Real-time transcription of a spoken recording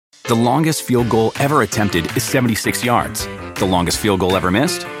The longest field goal ever attempted is 76 yards. The longest field goal ever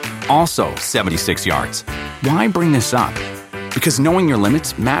missed? Also 76 yards. Why bring this up? Because knowing your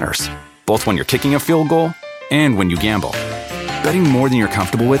limits matters, both when you're kicking a field goal and when you gamble. Betting more than you're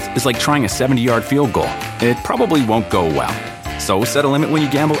comfortable with is like trying a 70-yard field goal. It probably won't go well. So set a limit when you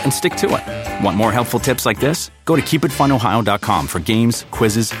gamble and stick to it. Want more helpful tips like this? Go to keepitfunohio.com for games,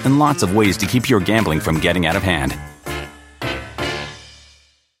 quizzes, and lots of ways to keep your gambling from getting out of hand.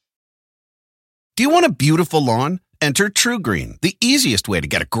 Do you want a beautiful lawn? Enter TruGreen, the easiest way to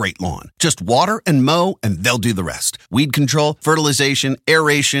get a great lawn. Just water and mow, and they'll do the rest. Weed control, fertilization,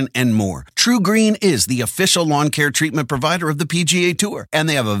 aeration, and more. TruGreen is the official lawn care treatment provider of the PGA Tour, and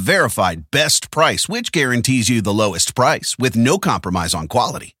they have a verified best price, which guarantees you the lowest price with no compromise on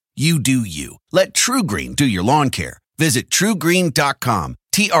quality. You do you. Let TruGreen do your lawn care. Visit TruGreen.com,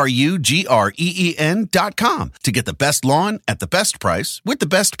 TruGreen.com, to get the best lawn at the best price with the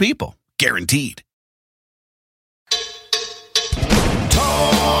best people. Guaranteed.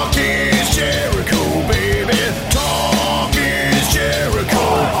 Talk is Jericho, baby. Talk is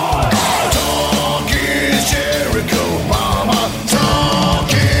Jericho. Talk is Jericho, mama.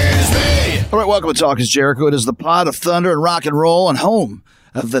 Talk is me. All right, welcome to Talk is Jericho. It is the pod of thunder and rock and roll and home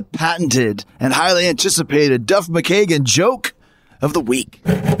of the patented and highly anticipated Duff McKagan joke of the week.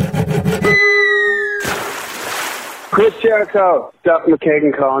 Chris Jericho, Duff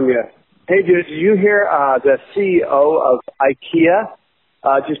McKagan calling you. Hey, dude, did you hear the CEO of IKEA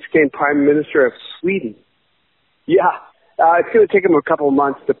just became Prime Minister of Sweden? Yeah, it's going to take him a couple of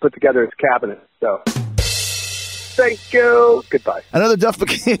months to put together his cabinet. So, thank you. Goodbye. Another Duff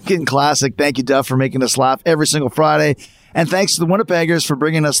McKagan classic. Thank you, Duff, for making us laugh every single Friday. And thanks to the Winnipeggers for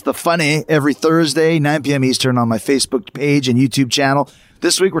bringing us the funny every Thursday, 9 p.m. Eastern on my Facebook page and YouTube channel.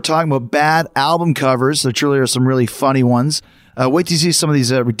 This week, we're talking about bad album covers. There truly are some really funny ones. Wait till you see some of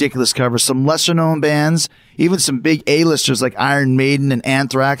these ridiculous covers. Some lesser-known bands, even some big A-listers like Iron Maiden and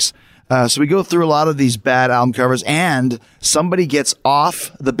Anthrax. So we go through a lot of these bad album covers, and somebody gets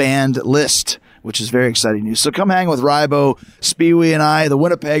off the band list, which is very exciting news. So come hang with Rybo, Speewee, and I, the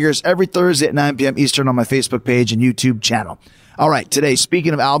Winnipeggers, every Thursday at 9 p.m. Eastern on my Facebook page and YouTube channel. All right, today,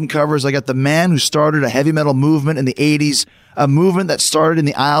 speaking of album covers, I got the man who started a heavy metal movement in the 80s, a movement that started in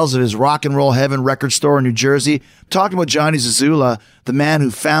the aisles of his Rock and Roll Heaven record store in New Jersey. I'm talking about Johnny Zazula, the man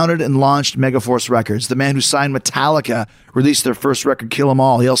who founded and launched Megaforce Records, the man who signed Metallica, released their first record, Kill 'Em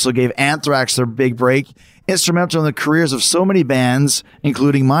All. He also gave Anthrax their big break, instrumental in the careers of so many bands,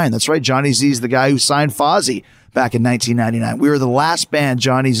 including mine. That's right, Johnny Z's the guy who signed Fozzy back in 1999. We were the last band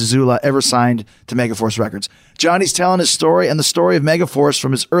Johnny Zazula ever signed to Megaforce Records. Johnny's telling his story and the story of Megaforce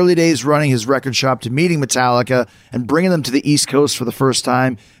from his early days running his record shop to meeting Metallica and bringing them to the East Coast for the first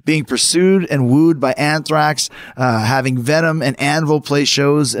time, being pursued and wooed by Anthrax, having Venom and Anvil play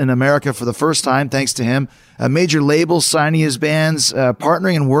shows in America for the first time, thanks to him, major labels signing his bands,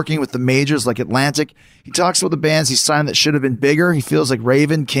 partnering and working with the majors like Atlantic. He talks about the bands he signed that should have been bigger. He feels like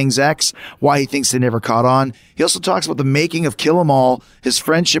Raven, King's X, why he thinks they never caught on. He also talks about the making of Kill 'Em All, his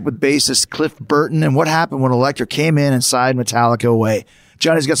friendship with bassist Cliff Burton, and what happened when Elektra came in and signed Metallica away.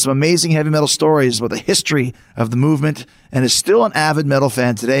 Johnny's got some amazing heavy metal stories about the history of the movement and is still an avid metal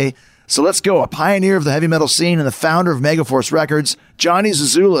fan today. So let's go. A pioneer of the heavy metal scene and the founder of Megaforce Records, Johnny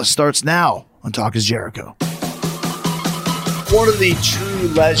Zazula, starts now on Talk is Jericho. One of the true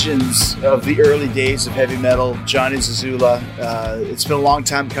legends of the early days of heavy metal, Johnny Zazula. It's been a long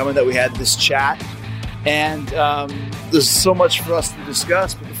time coming that we had this chat, and there's so much for us to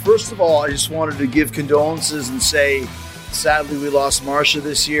discuss. But first of all, I just wanted to give condolences and say, sadly, we lost Marcia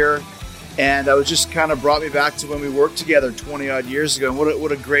this year, and it just kind of brought me back to when we worked together 20-odd years ago, and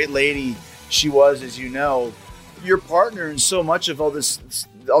what a great lady she was, as you know. Your partner in so much of all these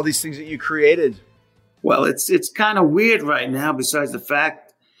things that you created. Well, it's kind of weird right now, besides the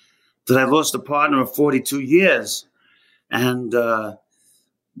fact that I've lost a partner of 42 years. And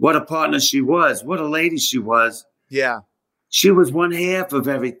what a partner she was. What a lady she was. Yeah. She was one half of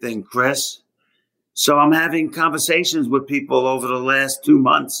everything, Chris. So I'm having conversations with people over the last 2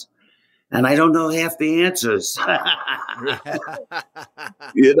 months, and I don't know half the answers.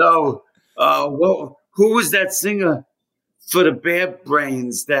 You know, who was that singer for the Bad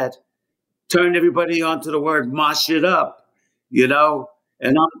Brains that turned everybody onto the word mosh it up, you know?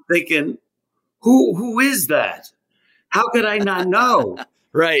 And I'm thinking, who is that? How could I not know?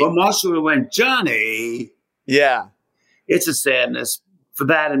 Right. But Marshall went, Johnny. Yeah. It's a sadness for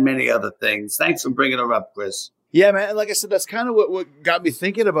that and many other things. Thanks for bringing her up, Chris. Yeah, man. Like I said, that's kind of what got me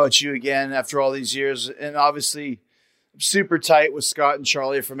thinking about you again after all these years. And obviously, super tight with Scott and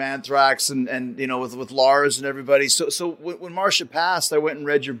Charlie from Anthrax and with Lars and everybody. So when Marcia passed, I went and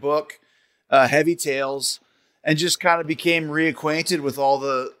read your book, Heavy Tales, and just kind of became reacquainted with all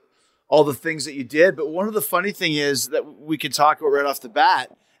the things that you did. But one of the funny thing is that we can talk about right off the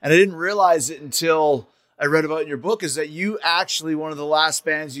bat, and I didn't realize it until I read about in your book, is that you actually, one of the last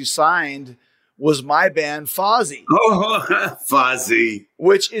bands you signed was my band, Fozzy. Oh, Fozzy.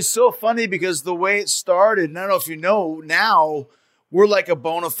 Which is so funny because the way it started, and I don't know if you know, now we're like a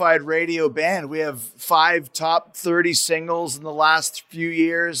bona fide radio band. We have 5 top 30 singles in the last few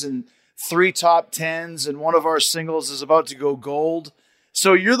years and 3 top 10s, and one of our singles is about to go gold.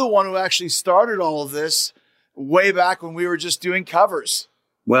 So you're the one who actually started all of this way back when we were just doing covers.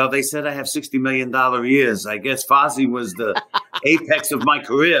 Well, they said I have $60 million years. I guess Fozzy was the apex of my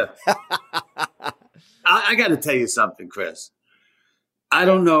career. I got to tell you something, Chris. I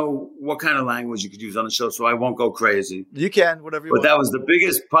don't know what kind of language you could use on the show, so I won't go crazy. You can, whatever you want. But that was the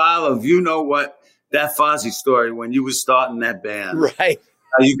biggest pile of that Fozzy story when you was starting that band. Right.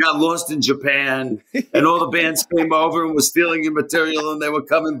 You got lost in Japan, and all the bands came over and were stealing your material, and they were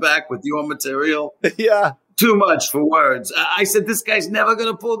coming back with your material. Yeah. Too much for words. I said, this guy's never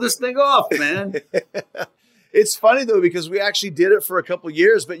going to pull this thing off, man. It's funny, though, because we actually did it for a couple of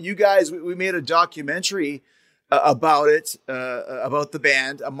years, but you guys, we made a documentary about it, about the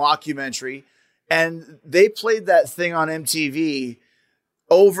band, a mockumentary, and they played that thing on MTV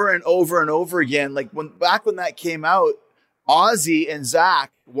over and over and over again. Like back when that came out, Ozzy and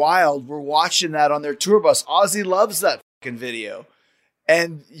Zach Wild were watching that on their tour bus. Ozzy loves that fucking video.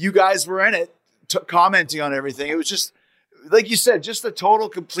 And you guys were in it, commenting on everything. It was just, like you said, just a total,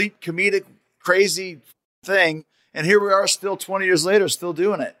 complete, comedic, crazy thing. And here we are still 20 years later, still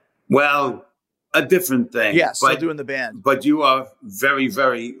doing it. Well, a different thing. Yeah, still doing the band. But you are very,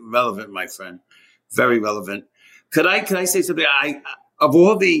 very relevant, my friend. Very relevant. Could I say something? Of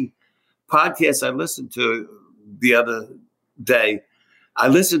all the podcasts I listened to the other day, I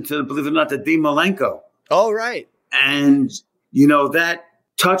listened to, believe it or not, the Dean Malenko. Oh, right. And, that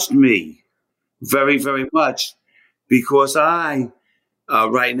touched me very, very much because I,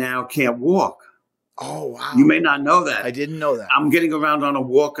 right now, can't walk. Oh, wow. You may not know that. I didn't know that. I'm getting around on a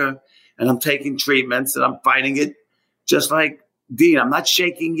walker and I'm taking treatments and I'm fighting it just like Dean. I'm not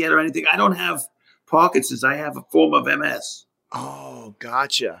shaking yet or anything. I don't have Parkinson's. I have a form of MS. Oh,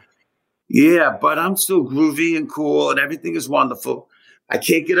 gotcha. Yeah, but I'm still groovy and cool and everything is wonderful. I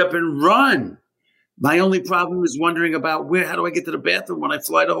can't get up and run. My only problem is wondering about how do I get to the bathroom when I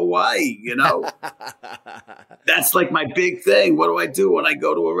fly to Hawaii, That's like my big thing. What do I do when I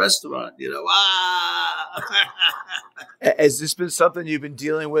go to a restaurant, Has this been something you've been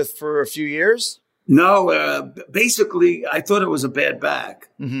dealing with for a few years? No, basically, I thought it was a bad back.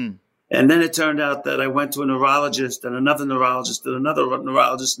 Mm-hmm. And then it turned out that I went to a neurologist and another neurologist and another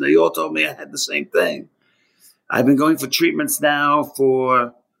neurologist, and they all told me I had the same thing. I've been going for treatments now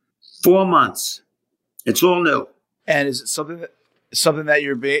for 4 months. It's all new. And is it something that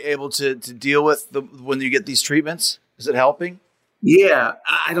you're able to deal with when you get these treatments? Is it helping? Yeah,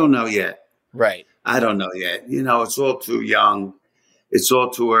 I don't know yet. Right. I don't know yet. It's all too young. It's all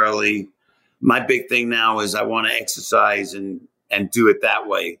too early. My big thing now is I want to exercise and do it that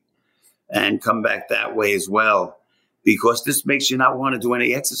way and come back that way as well, because this makes you not want to do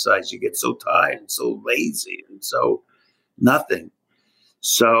any exercise. You get so tired and so lazy and so nothing.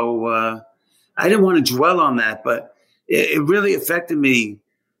 So I didn't want to dwell on that, but it really affected me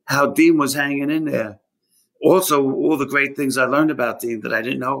how Dean was hanging in there. Also, all the great things I learned about Dean that I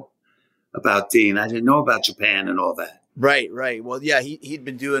didn't know about Dean. I didn't know about Japan and all that. Right. Well, yeah, he'd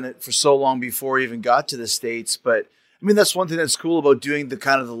been doing it for so long before he even got to the States. But I mean, that's one thing that's cool about doing the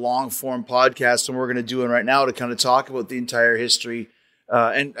kind of the long form podcast, and we're going to do it right now to kind of talk about the entire history.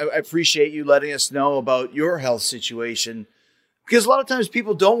 And I appreciate you letting us know about your health situation, because a lot of times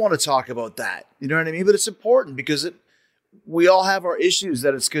people don't want to talk about that. You know what I mean? But it's important because we all have our issues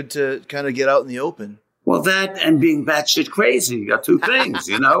that it's good to kind of get out in the open. Well, that and being batshit crazy, you got two things,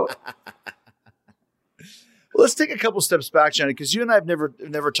 Well, let's take a couple steps back, Johnny, because you and I have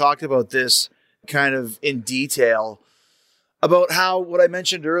never talked about this kind of in detail, about how, what I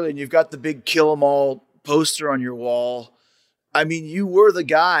mentioned earlier, and you've got the big Kill 'Em All poster on your wall. I mean, you were the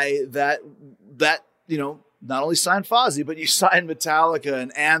guy that not only signed Fozzy, but you signed Metallica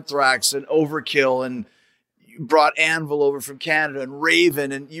and Anthrax and Overkill, and you brought Anvil over from Canada and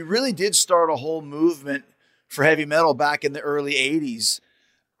Raven, and you really did start a whole movement for heavy metal back in the early 80s.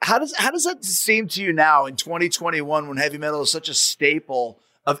 How does that seem to you now in 2021, when heavy metal is such a staple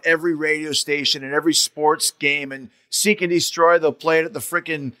of every radio station and every sports game, and Seek and Destroy, they'll play it at the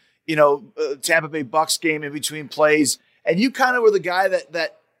frickin' Tampa Bay Bucks game in between plays. And you kind of were the guy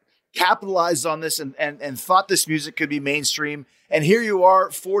that capitalized on this and thought this music could be mainstream. And here you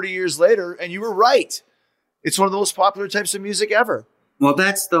are 40 years later, and you were right. It's one of the most popular types of music ever. Well,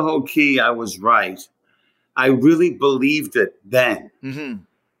 that's the whole key. I was right. I really believed it then.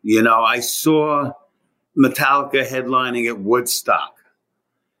 Mm-hmm. I saw Metallica headlining at Woodstock.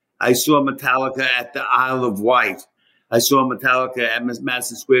 I saw Metallica at the Isle of Wight. I saw Metallica at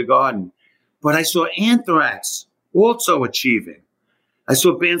Madison Square Garden. But I saw Anthrax also achieving. I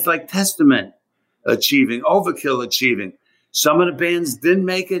saw bands like Testament achieving, Overkill achieving. Some of the bands didn't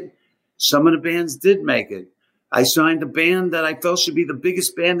make it. Some of the bands did make it. I signed a band that I felt should be the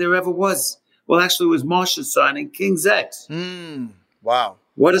biggest band there ever was. Well, actually, it was Marsha signing King's X. Wow.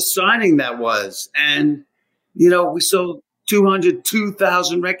 What a signing that was. And, we sold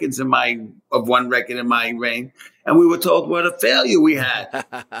 202,000 records of one record in my reign. And we were told what a failure we had.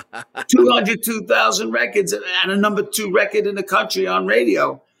 202,000 records and a number 2 record in the country on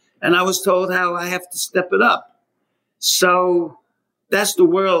radio. And I was told how I have to step it up. So that's the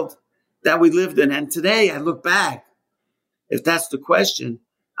world that we lived in. And today I look back, if that's the question,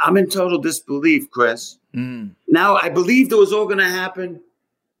 I'm in total disbelief, Chris. Now, I believed it was all going to happen,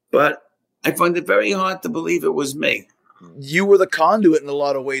 but I find it very hard to believe it was me. You were the conduit in a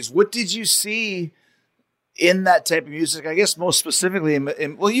lot of ways. What did you see in that type of music? I guess most specifically,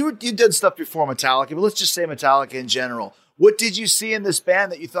 you did stuff before Metallica, but let's just say Metallica in general. What did you see in this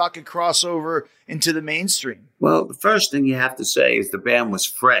band that you thought could cross over into the mainstream? Well, the first thing you have to say is the band was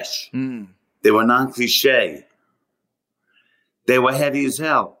fresh. They were non-cliche. They were heavy as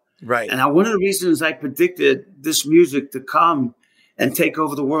hell. Right. And one of the reasons I predicted this music to come and take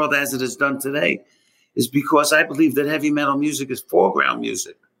over the world as it has done today is because I believe that heavy metal music is foreground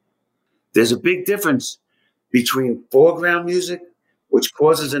music. There's a big difference between foreground music, which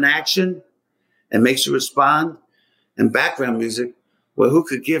causes an action and makes you respond, and background music, well, who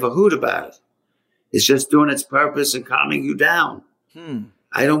could give a hoot about it? It's just doing its purpose and calming you down.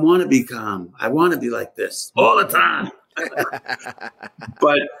 I don't want to be calm. I want to be like this all the time.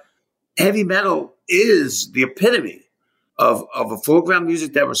 But heavy metal is the epitome of a foreground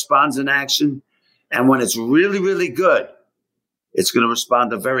music that responds in action. And when it's really, really good, it's going to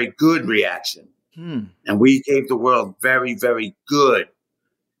respond to very good reaction. And we gave the world very, very good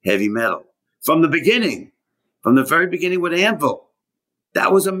heavy metal. From the very beginning with Anvil.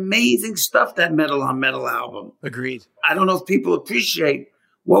 That was amazing stuff, that Metal on Metal album. Agreed. I don't know if people appreciate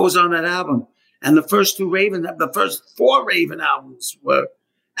what was on that album. And the first 4 Raven albums were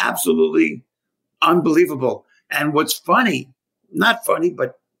absolutely unbelievable. And what's funny, not funny,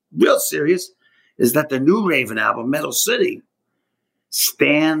 but real serious, is that the new Raven album, Metal City,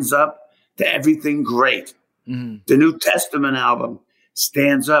 stands up to everything great. The New Testament album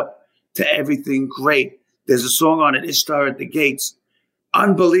stands up to everything great. There's a song on it, Ishtar at the Gates.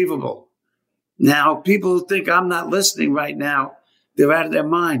 Unbelievable. Now, people who think I'm not listening right now, they're out of their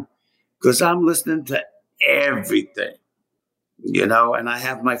mind, because I'm listening to everything, and I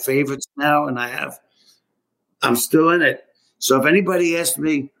have my favorites now, and I'm still in it. So if anybody asks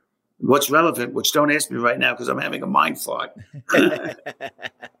me what's relevant, which don't ask me right now because I'm having a mind fart,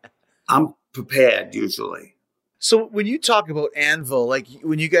 I'm prepared usually. So when you talk about Anvil, like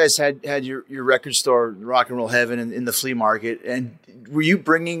when you guys had your record store, Rock and Roll Heaven, in the flea market, and were you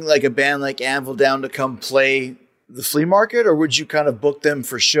bringing like a band like Anvil down to come play the flea market, or would you kind of book them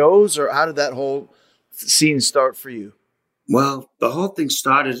for shows, or how did that whole scene start for you? Well, the whole thing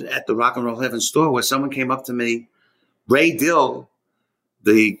started at the Rock and Roll Heaven store, where someone came up to me, Ray Dill,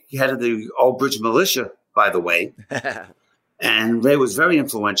 the head of the Old Bridge Militia, by the way. And Ray was very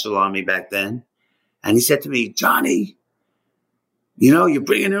influential on me back then. And he said to me, Johnny, you're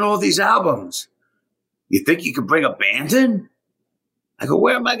bringing in all these albums. You think you could bring a band in? I go,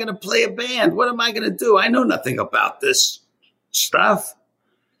 where am I going to play a band? What am I going to do? I know nothing about this stuff.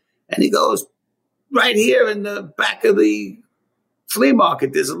 And he goes, right here in the back of the flea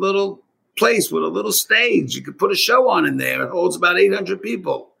market, there's a little place with a little stage. You could put a show on in there. It holds about 800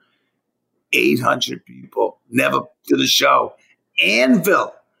 people. 800 people. Never did a show.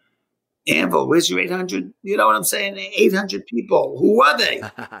 Anvil, where's your 800? You know what I'm saying? 800 people. Who are they?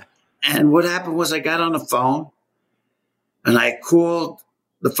 And what happened was I got on the phone and I called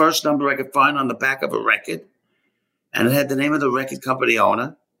the first number I could find on the back of a record. And it had the name of the record company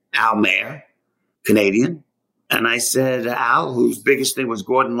owner, Al Mayer, Canadian. And I said, Al, whose biggest thing was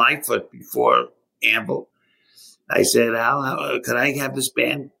Gordon Lightfoot before Anvil. I said, Al, could I have this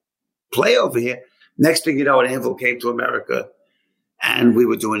band play over here? Next thing you know, Anvil came to America. And we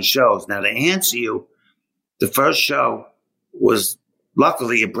were doing shows. Now, to answer you, the first show was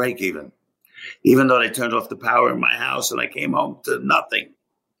Luckily, a break even though they turned off the power in my house and I came home to nothing.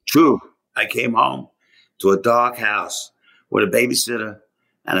 True, I came home to a dark house with a babysitter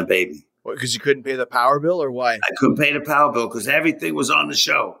and a baby. Because you couldn't pay the power bill, or why? I couldn't pay the power bill because everything was on the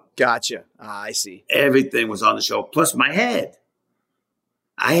show. Gotcha. I see. Everything was on the show, plus my head.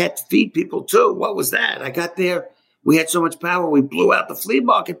 I had to feed people too. What was that? I got there. We had so much power. We blew out the flea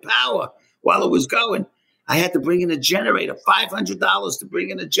market power while it was going. I had to bring in a generator, $500 to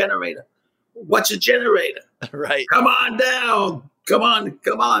bring in a generator. What's a generator? Right. Come on down. Come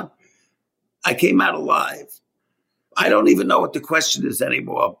on. I came out alive. I don't even know what the question is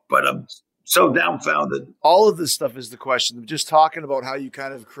anymore, but I'm so dumbfounded. All of this stuff is the question. I'm just talking about how you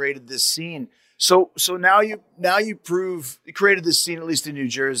kind of created this scene. So now you created this scene, at least in New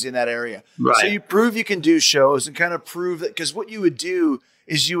Jersey, in that area. Right. So you prove you can do shows and kind of prove that, because what you would do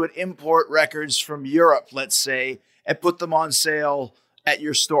is you would import records from Europe, let's say, and put them on sale at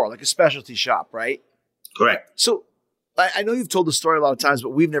your store, like a specialty shop, right? Correct. So I know you've told the story a lot of times, but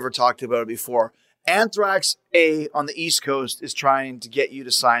we've never talked about it before. Anthrax on the East Coast is trying to get you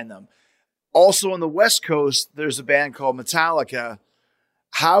to sign them. Also on the West Coast, there's a band called Metallica.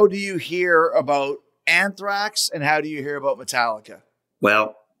 How do you hear about Anthrax and how do you hear about Metallica?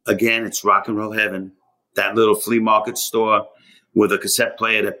 Well, again, it's rock and roll heaven. That little flea market store with a cassette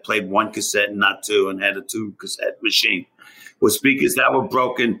player that played one cassette and not two, and had a 2 cassette machine with speakers that were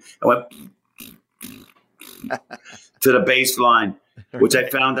broken and went to the bass line, which I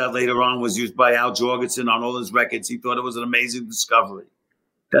found out later on was used by Al Jorgensen on all his records. He thought it was an amazing discovery.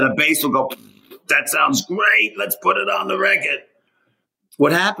 That a bass will go, that sounds great. Let's put it on the record.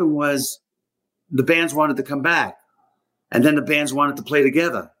 What happened was the bands wanted to come back, and then the bands wanted to play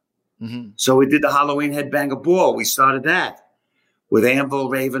together. Mm-hmm. So we did the Halloween Headbanger Ball. We started that with Anvil,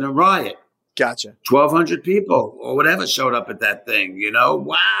 Raven, and Riot. Gotcha. 1,200 people or whatever showed up at that thing, you know?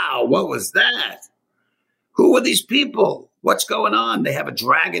 Wow, what was that? Who are these people? What's going on? They have a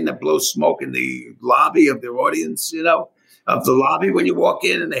dragon that blows smoke in the lobby of their audience, you know, of the lobby when you walk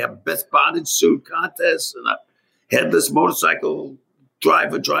in, and they have best bondage suit contests and a headless motorcycle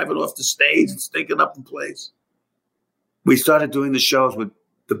driver driving off the stage and stinking up the place. We started doing the shows with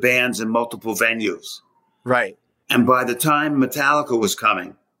the bands in multiple venues. Right. And by the time Metallica was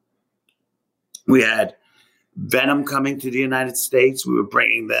coming, we had Venom coming to the United States. We were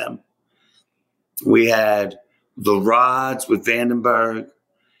bringing them. We had The Rods with Vandenberg.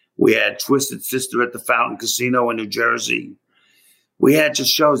 We had Twisted Sister at the Fountain Casino in New Jersey. We had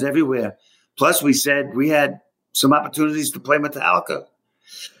just shows everywhere. Plus, we said we had some opportunities to play Metallica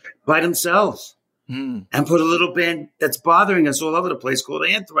by themselves and put a little band that's bothering us all over the place called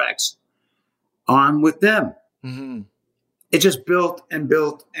Anthrax on with them. Mm-hmm. It just built and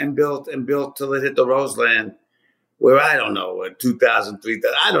built and built and built till it hit the Roseland, where I don't know, 2,000,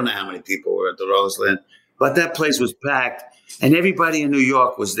 3,000, I don't know how many people were at the Roseland, but that place was packed, and everybody in New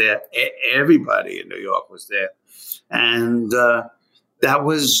York was there. Everybody in New York was there. And that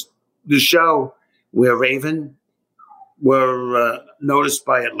was the show where Raven were noticed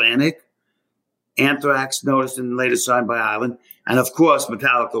by Atlantic, Anthrax noticed and later signed by Island, and of course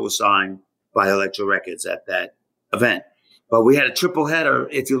Metallica was signed by Elektra Records at that event. But we had a triple header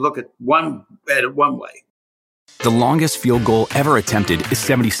if you look at one way. The longest field goal ever attempted is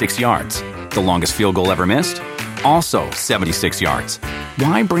 76 yards. The longest field goal ever missed? Also 76 yards.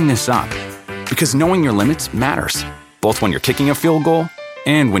 Why bring this up? Because knowing your limits matters, both when you're kicking a field goal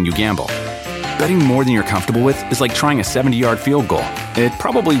and when you gamble. Betting more than you're comfortable with is like trying a 70-yard field goal. It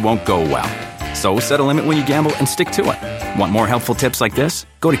probably won't go well. So set a limit when you gamble and stick to it. Want more helpful tips like this?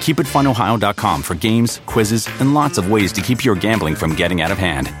 Go to keepitfunohio.com for games, quizzes, and lots of ways to keep your gambling from getting out of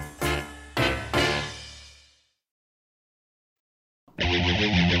hand.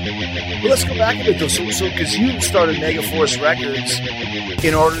 Well, let's go back a bit, though. So because you started Megaforce Records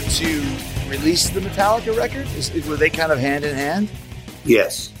in order to release the Metallica record? Were they kind of hand in hand?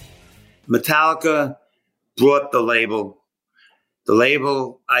 Yes. Metallica brought the label. The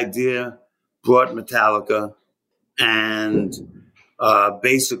label idea brought Metallica, and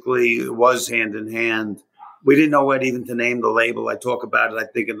basically it was hand in hand. We didn't know what even to name the label. I talk about it, I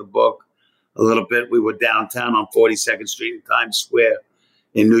think, in the book a little bit. We were downtown on 42nd Street in Times Square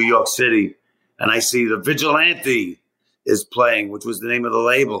in New York City, and I see the Vigilante is playing, which was the name of the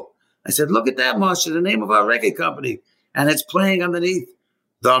label. I said, look at that, Marsha, the name of our record company, and it's playing underneath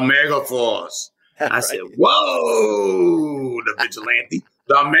the Megaforce. I said, whoa, the Vigilante,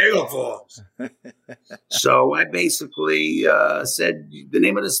 the Megaforce. So I basically said the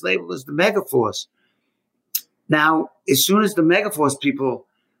name of this label is the Megaforce. Now, as soon as the Megaforce people,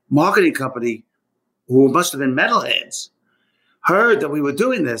 marketing company, who must have been metalheads, heard that we were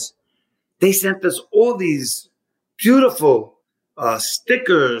doing this, they sent us all these beautiful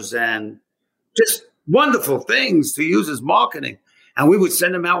stickers and just wonderful things to use as marketing. And we would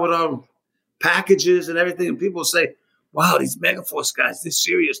send them out with our packages and everything. And people would say, wow, these Megaforce guys, they're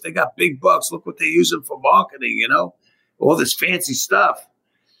serious. They got big bucks. Look what they're using for marketing, you know, all this fancy stuff.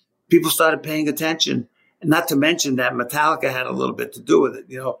 People started paying attention. And not to mention that Metallica had a little bit to do with it.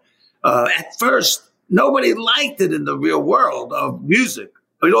 You know, at first, nobody liked it in the real world of music.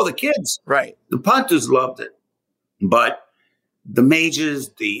 I mean, all the kids, Right. the punters loved it. But the majors,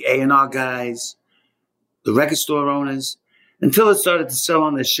 the A&R guys, the record store owners, until it started to sell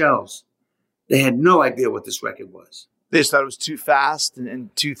on their shelves, they had no idea what this record was. They just thought it was too fast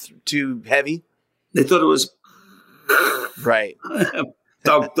and too heavy. They thought it was Right.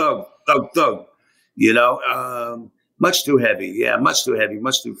 thug, thug, thug, thug. You know, much too heavy. Yeah, much too heavy,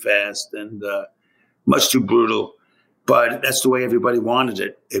 much too fast, and much too brutal. But that's the way everybody wanted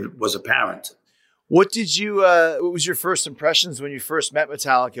it. It was apparent. What did you? What was your first impressions when you first met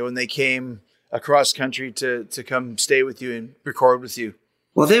Metallica when they came across country to come stay with you and record with you?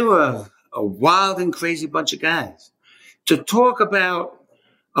 Well, they were a wild and crazy bunch of guys. To talk about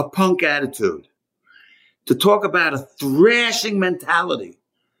a punk attitude, to talk about a thrashing mentality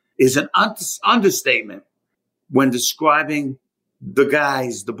is an understatement when describing the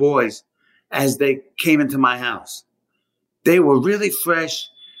guys, the boys, as they came into my house. They were really fresh,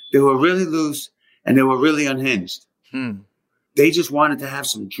 they were really loose, and they were really unhinged. They just wanted to have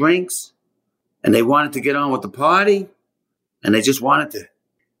some drinks, and they wanted to get on with the party, and they just wanted to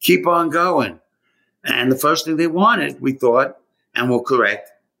keep on going. And the first thing they wanted, we thought, and we're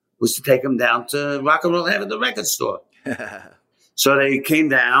correct, was to take them down to Rock and Roll Heaven, the record store. So they came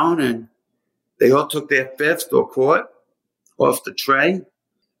down, and they all took their fifth or quart off the tray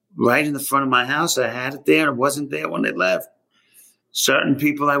right in the front of my house. I had it there, and it wasn't there when they left. Certain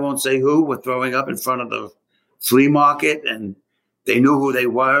people, I won't say who, were throwing up in front of the flea market, and they knew who they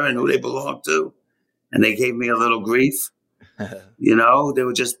were and who they belonged to, and they gave me a little grief. You know, they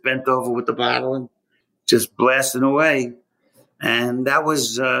were just bent over with the bottle and just blasting away. And that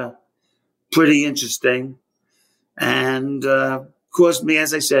was pretty interesting, and caused me,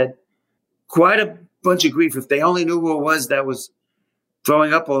 as I said, quite a bunch of grief. If they only knew who it was that was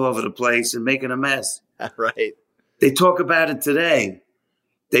throwing up all over the place and making a mess. Right. They talk about it today.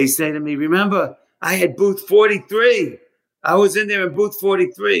 They say to me, remember, I had booth 43. I was in there in booth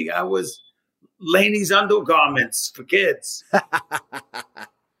 43. I was Laney's undergarments for kids.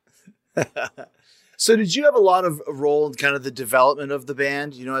 So did you have a lot of role in kind of the development of the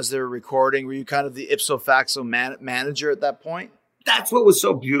band, you know, as they were recording? Were you kind of the ipso facto manager at that point? That's what was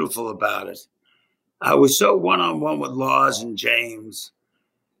so beautiful about it. I was so one-on-one with Lars and James,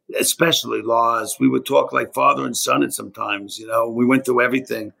 especially Lars. We would talk like father and son at sometimes, you know. We went through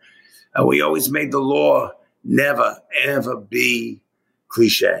everything. And we always made the law never, ever be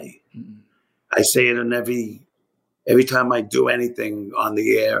cliche. Mm-hmm. I say it in every time I do anything on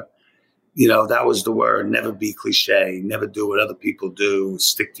the air. You know, that was the word, never be cliche, never do what other people do,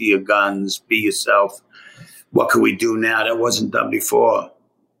 stick to your guns, be yourself. What can we do now that wasn't done before?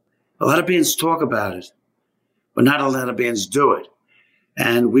 A lot of bands talk about it, but not a lot of bands do it.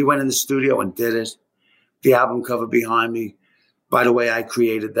 And we went in the studio and did it. The album cover behind me, by the way, I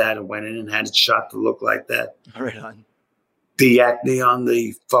created that and went in and had it shot to look like that. Right on. The acne on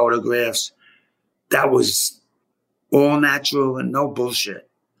the photographs, that was all natural and no bullshit.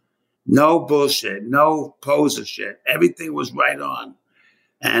 No bullshit, no poser shit. Everything was right on.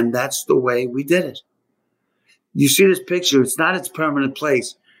 And that's the way we did it. You see this picture, it's not its permanent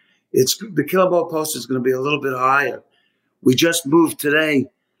place. It's the Kill 'Em All poster is going to be a little bit higher. We just moved today.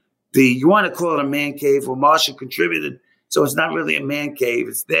 You want to call it a man cave, well, Marshall contributed, so it's not really a man cave,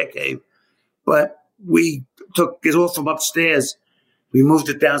 it's their cave. But we took it all from upstairs. We moved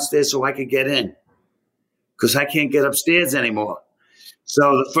it downstairs so I could get in, because I can't get upstairs anymore.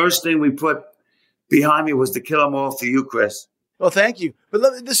 So the first thing we put behind me was to Kill 'Em All for you, Chris. Well, thank you.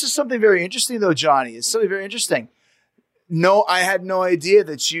 But this is something very interesting, though, Johnny. It's something very interesting. No, I had no idea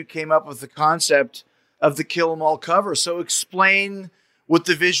that you came up with the concept of the Kill 'Em All cover. So explain what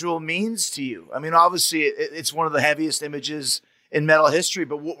the visual means to you. I mean, obviously, it's one of the heaviest images in metal history,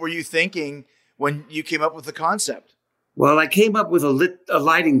 but what were you thinking when you came up with the concept? Well, I came up with a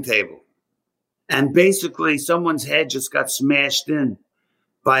lighting table. And basically, someone's head just got smashed in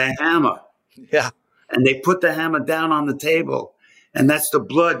by a hammer. Yeah. And they put the hammer down on the table, and that's the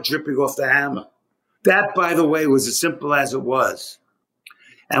blood dripping off the hammer. That, by the way, was as simple as it was.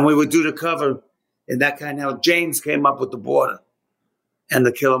 And we would do the cover in that kind of how James came up with the border and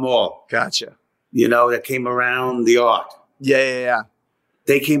the Kill 'Em All. Gotcha. You know, that came around the art. Yeah.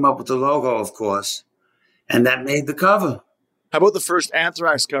 They came up with the logo, of course, and that made the cover. How about the first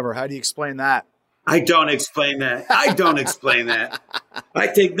Anthrax cover? How do you explain that? I don't explain that. I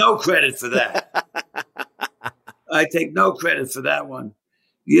take no credit for that. I take no credit for that one.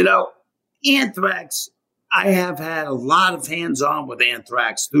 You know, Anthrax, I have had a lot of hands-on with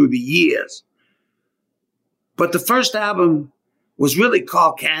Anthrax through the years. But the first album was really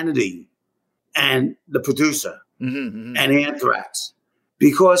Carl Kennedy and the producer and Anthrax,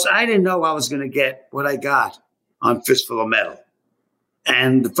 because I didn't know I was going to get what I got on Fistful of Metal.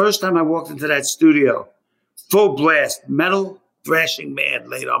 And the first time I walked into that studio, full blast, metal thrashing band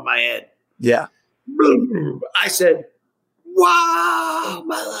laid on my head. Yeah. I said, wow,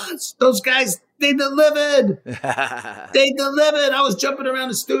 those guys, they delivered. They delivered. I was jumping around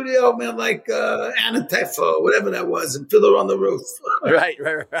the studio, man, like Anatefo, whatever that was, and Fiddler on the Roof. Right.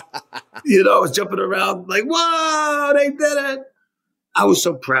 You know, I was jumping around like, wow, they did it. I was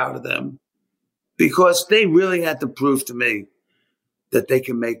so proud of them because they really had to prove to me that they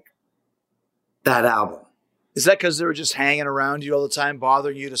can make that album. Is that because they were just hanging around you all the time,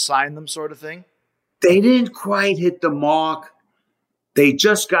 bothering you to sign them sort of thing? They didn't quite hit the mark. They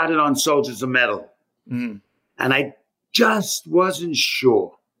just got it on Soldiers of Metal. And I just wasn't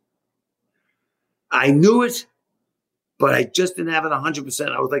sure. I knew it, but I just didn't have it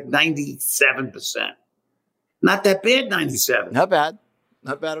 100%. I was like 97%. Not that bad, 97. Not bad.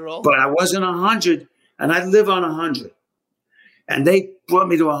 Not bad at all. But I wasn't 100, and I live on 100. And they brought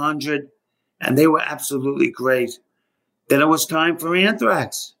me to 100, and they were absolutely great. Then it was time for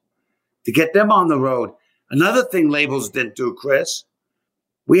Anthrax to get them on the road. Another thing labels didn't do, Chris.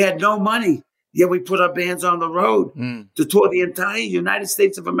 We had no money, yet we put our bands on the road to tour the entire United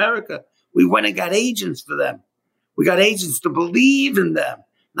States of America. We went and got agents for them. We got agents to believe in them,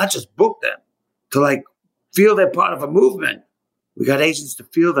 not just book them, to like feel they're part of a movement. We got agents to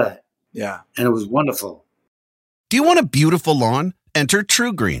feel that. Yeah. And it was wonderful. Do you want a beautiful lawn? Enter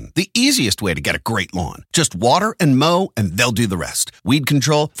TruGreen, the easiest way to get a great lawn. Just water and mow, and they'll do the rest. Weed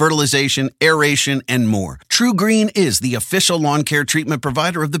control, fertilization, aeration, and more. TruGreen is the official lawn care treatment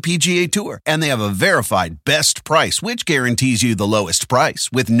provider of the PGA Tour, and they have a verified best price, which guarantees you the lowest price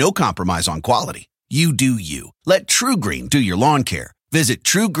with no compromise on quality. You do you. Let TruGreen do your lawn care. Visit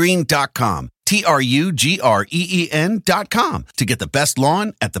TruGreen.com, TruGreen.com, to get the best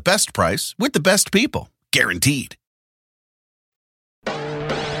lawn at the best price with the best people. Guaranteed.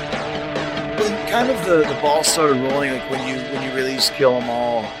 Kind of the ball started rolling, like when you released Kill 'Em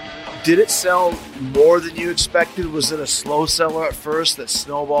All. Did it sell more than you expected? Was it a slow seller at first that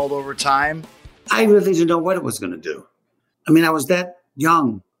snowballed over time? I really didn't know what it was going to do. I mean, I was that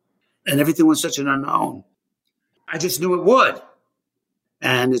young, and everything was such an unknown. I just knew it would.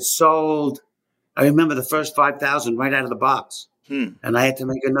 And it sold, I remember the first 5,000 right out of the box. And I had to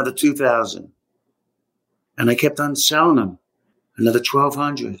make another 2,000. And I kept on selling them. Another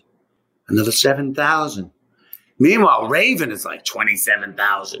 1,200. Another 7,000. Meanwhile, Raven is like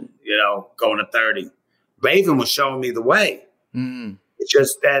 27,000, going to 30. Raven was showing me the way. It's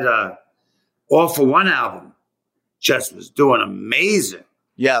just that All for One album just was doing amazing.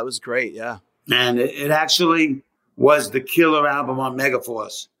 Yeah, it was great, yeah. And it actually was the killer album on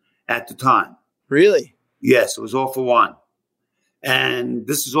Megaforce at the time. Really? Yes, it was All for One. And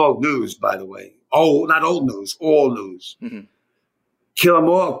this is all news, by the way. Oh, not old news, all news. Kill 'Em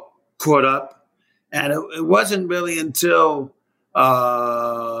All caught up, and it wasn't really until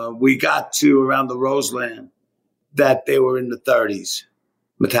we got to around the Roseland that they were in the 30s,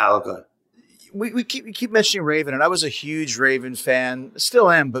 Metallica. We keep mentioning Raven, and I was a huge Raven fan,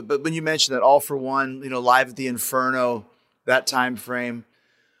 still am, but when you mentioned that All for One, Live at the Inferno, that time frame,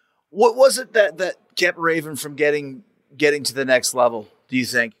 what was it that kept Raven from getting to the next level, do you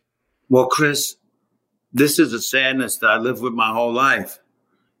think? Well, Chris, this is a sadness that I lived with my whole life.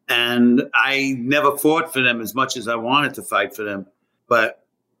 And I never fought for them as much as I wanted to fight for them. But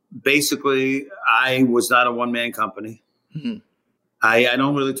basically, I was not a one-man company. I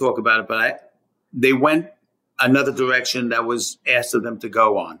don't really talk about it, but they went another direction that was asked of them to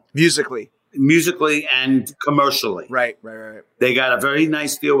go on. Musically and commercially. Right. They got a very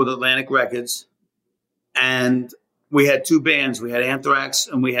nice deal with Atlantic Records. And we had two bands. We had Anthrax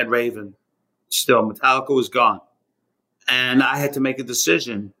and we had Raven. Still, Metallica was gone. And I had to make a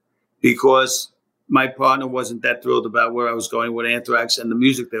decision because my partner wasn't that thrilled about where I was going with Anthrax and the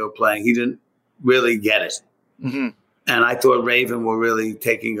music they were playing. He didn't really get it. And I thought Raven were really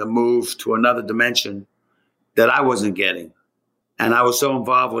taking a move to another dimension that I wasn't getting. And I was so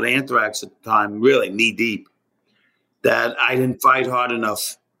involved with Anthrax at the time, really knee deep, that I didn't fight hard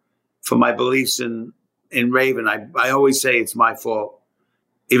enough for my beliefs in in Raven, I always say it's my fault,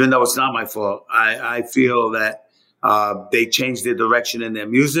 even though it's not my fault. I feel that they changed their direction in their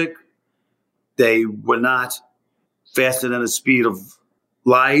music. They were not faster than the speed of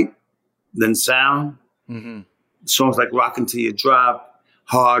light, than sound. Mm-hmm. Songs like Rockin' Till You Drop,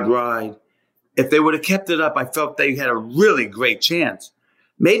 Hard Ride. If they would have kept it up, I felt they had a really great chance.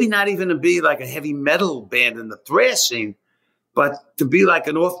 Maybe not even to be like a heavy metal band in the thrash scene, but to be like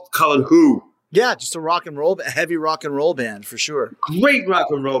an off-colored Who. Yeah, just a heavy rock and roll band for sure. Great rock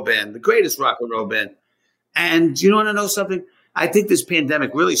and roll band, the greatest rock and roll band. And you want to know something? I think this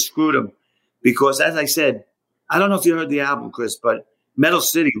pandemic really screwed them because, as I said, I don't know if you heard the album, Chris, but Metal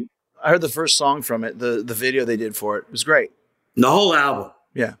City. I heard the first song from it, the video they did for it. It was great. The whole album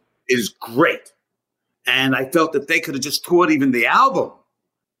Yeah. is great. And I felt that they could have just toured even the album.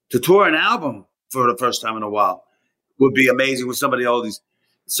 To tour an album for the first time in a while would be amazing with somebody oldies.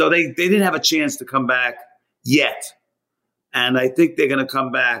 So they didn't have a chance to come back yet. And I think they're going to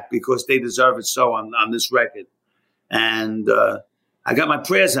come back because they deserve it so on this record. And I got my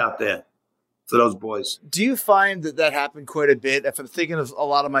prayers out there for those boys. Do you find that happened quite a bit? If I'm thinking of a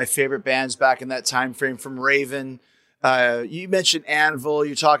lot of my favorite bands back in that time frame, from Raven, you mentioned Anvil,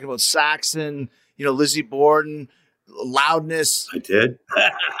 you're talking about Saxon, Lizzie Borden, Loudness. I did.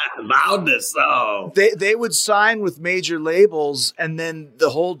 Loudness. Oh, they would sign with major labels, and then the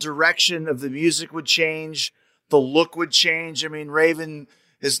whole direction of the music would change. The look would change. I mean, Raven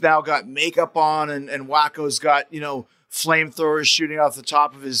has now got makeup on, and Wacko's got flamethrowers shooting off the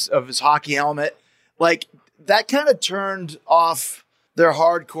top of his hockey helmet. Like, that kind of turned off their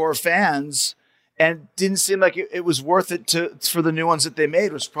hardcore fans, and didn't seem like it was worth it for the new ones that they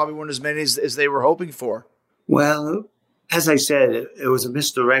made, which probably weren't as many as they were hoping for. Well, as I said, it was a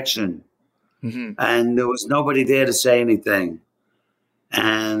misdirection. Mm-hmm. And there was nobody there to say anything.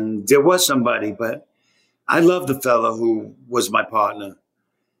 And there was somebody, but I loved the fellow who was my partner.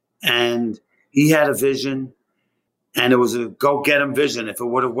 And he had a vision, and it was a go-get-him vision. If it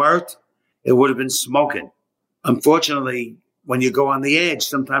would have worked, it would have been smoking. Unfortunately, when you go on the edge,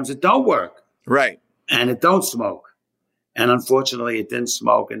 sometimes it don't work. Right. And it don't smoke. And unfortunately, it didn't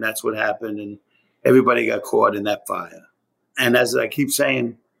smoke, and that's what happened. And everybody got caught in that fire. And as I keep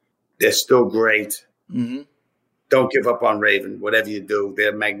saying, they're still great. Mm-hmm. Don't give up on Raven. Whatever you do,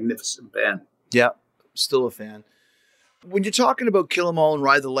 they're a magnificent band. Yeah, still a fan. When you're talking about Kill 'Em All and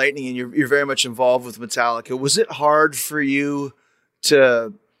Ride the Lightning, and you're very much involved with Metallica, was it hard for you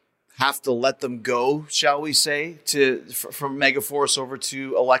to have to let them go, shall we say, from Megaforce over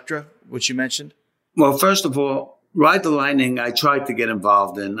to Elektra, which you mentioned? Well, first of all, Ride the Lightning, I tried to get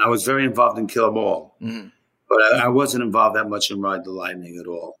involved in. I was very involved in Kill 'Em All, but I wasn't involved that much in Ride the Lightning at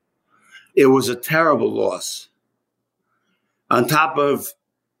all. It was a terrible loss. On top of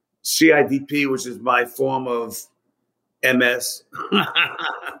CIDP, which is my form of MS,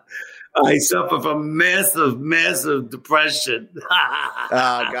 I suffer from massive depression.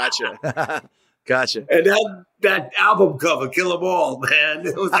 Gotcha. Gotcha. And that album cover, Kill 'Em All, man,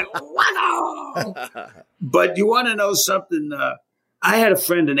 it was like, wow. But you want to know something? I had a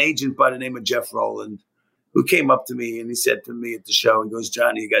friend, an agent by the name of Jeff Rowland, who came up to me and he said to me at the show, he goes,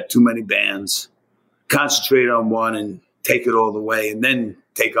 Johnny, you got too many bands. Concentrate on one and take it all the way, and then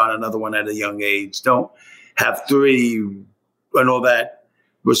take on another one at a young age. Don't have three and all that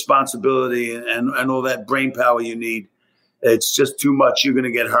responsibility and all that brain power you need. It's just too much. You're going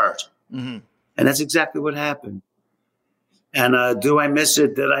to get hurt. Mm-hmm. And that's exactly what happened. And do I miss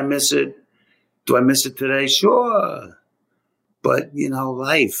it? Did I miss it? Do I miss it today? Sure. But,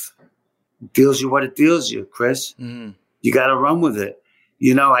 life deals you what it deals you, Chris. Mm-hmm. You got to run with it.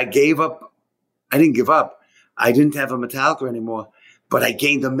 I gave up. I didn't give up. I didn't have a Metallica anymore, but I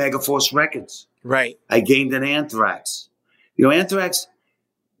gained a Megaforce Records. Right. I gained an Anthrax. Anthrax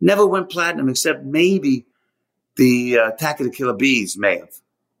never went platinum except maybe the Attack of the Killer Bees may have.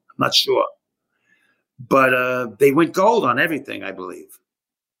 I'm not sure. But they went gold on everything, I believe.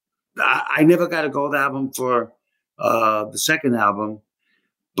 I never got a gold album for the second album,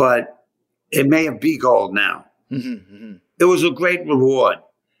 but it may have be gold now. Mm-hmm. Mm-hmm. It was a great reward.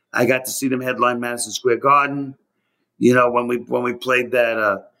 I got to see them headline Madison Square Garden. When we played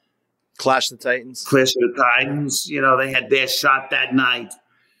that Clash of the Titans. Clash of the Titans, they had their shot that night.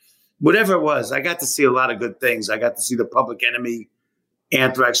 Whatever it was, I got to see a lot of good things. I got to see the Public Enemy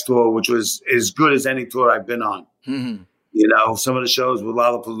Anthrax tour, which was as good as any tour I've been on. Mm-hmm. Some of the shows were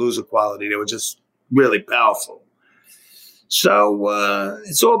Lollapalooza quality. They were just really powerful. So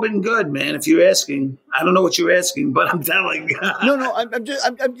it's all been good, man. If you're asking, I don't know what you're asking, but I'm telling. No.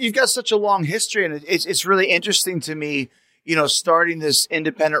 I'm you've got such a long history, and it's really interesting to me. starting this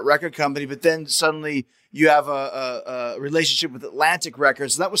independent record company, but then suddenly you have a relationship with Atlantic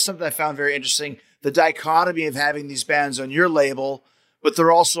Records. That was something I found very interesting. The dichotomy of having these bands on your label, but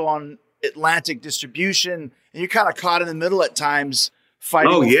they're also on Atlantic distribution, and you're kind of caught in the middle at times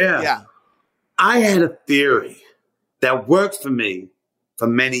fighting. Oh, yeah. Yeah. I had a theory that worked for me for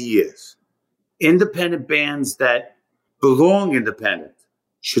many years. Independent bands that belong independent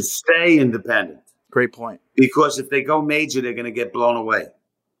should stay independent. Great point. Because if they go major, they're going to get blown away.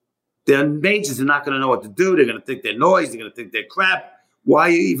 Their majors are not going to know what to do. They're going to think they're noise. They're going to think they're crap. Why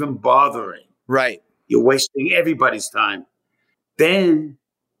are you even bothering? Right. You're wasting everybody's time. Then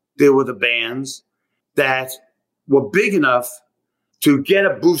there were the bands that were big enough to get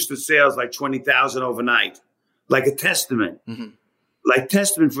a boost of sales like 20,000 overnight, like a Testament. Mm-hmm. Like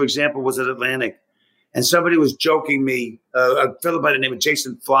Testament, for example, was at Atlantic. And somebody was joking me, a fellow by the name of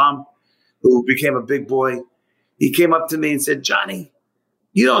Jason Flom, who became a big boy. He came up to me and said, Johnny,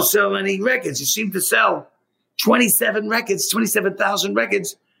 you don't sell any records. You seem to sell 27 records, 27,000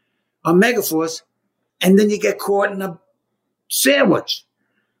 records on Megaforce, and then you get caught in a sandwich.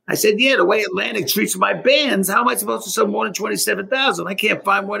 I said, yeah, the way Atlantic treats my bands, how am I supposed to sell more than 27,000? I can't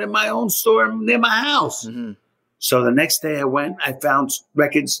find one in my own store near my house. Mm-hmm. So the next day I went, I found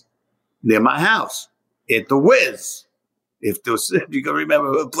records near my house at The Wiz. If you can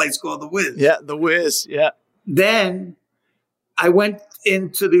remember a place called The Wiz. Yeah, The Wiz, yeah. Then I went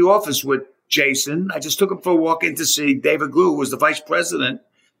into the office with Jason. I just took him for a walk in to see David Glue, who was the vice president,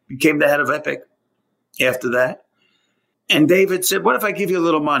 became the head of Epic after that. And David said, what if I give you a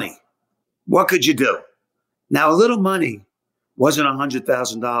little money? What could you do? Now, a little money wasn't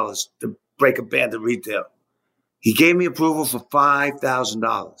 $100,000 to break a band at retail. He gave me approval for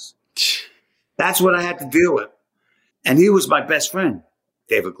 $5,000. That's what I had to deal with. And he was my best friend,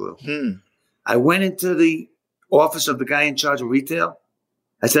 David Glue. I went into the office of the guy in charge of retail.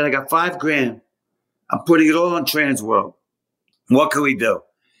 I said, I got $5,000. I'm putting it all on Transworld. What can we do?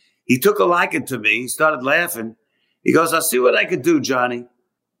 He took a liking to me. He started laughing. He goes, I'll see what I could do, Johnny.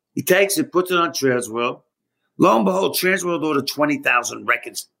 He takes it, puts it on Transworld. Lo and behold, Transworld ordered 20,000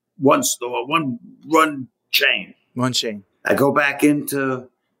 records. One store, one run chain. One chain. I go back into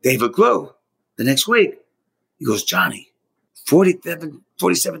David Glue the next week. He goes, Johnny,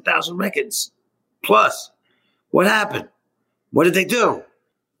 47,000 records plus. What happened? What did they do?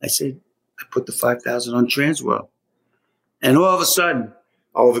 I said, I put the 5,000 on Transworld. And all of a sudden,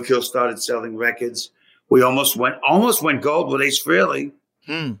 Overkill started selling records. We almost went gold with Ace Frehley.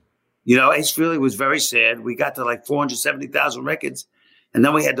 Ace Frehley was very sad. We got to like 470,000 records. And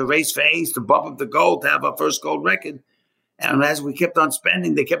then we had to race for Ace to bump up the gold to have our first gold record. And as we kept on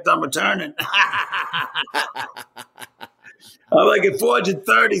spending, they kept on returning. I'm like at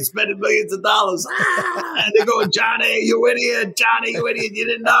 430, spending millions of dollars. And they're going, Johnny, you idiot. Johnny, you idiot. You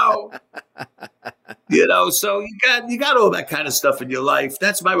didn't know. So you got all that kind of stuff in your life.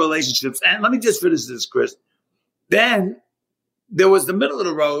 That's my relationships. And let me just finish this, Chris. Then there was the middle of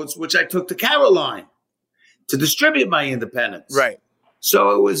the roads, which I took to Caroline to distribute my independence. Right.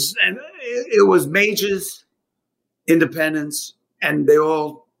 So it was majors, independents, and they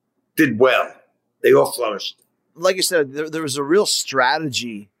all did well. They all flourished. Like I said, there was a real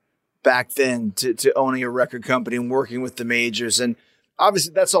strategy back then to owning a record company and working with the majors. And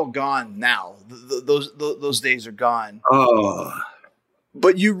obviously that's all gone now. Those days are gone. Oh.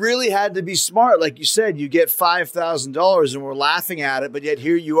 But you really had to be smart. Like you said, you get $5,000 and we're laughing at it, but yet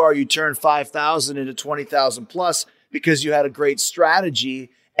here you are, you turn 5,000 into 20,000 plus because you had a great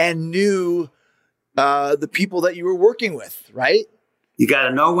strategy and knew the people that you were working with, right? You got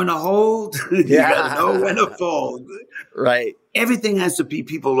to know when to hold. You got to know when to fold. Right. Everything has to be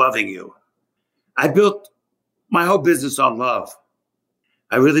people loving you. I built my whole business on love.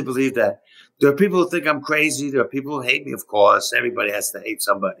 I really believe that. There are people who think I'm crazy. There are people who hate me, of course. Everybody has to hate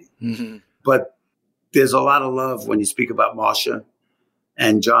somebody. Mm-hmm. But there's a lot of love when you speak about Marsha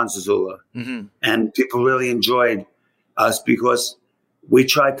and John Zazula. Mm-hmm. And people really enjoyed us because we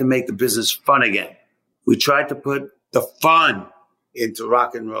tried to make the business fun again. We tried to put the fun into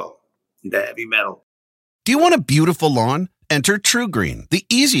rock and roll, into heavy metal. Do you want a beautiful lawn? Enter TruGreen, the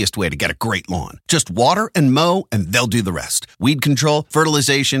easiest way to get a great lawn. Just water and mow, and they'll do the rest. Weed control,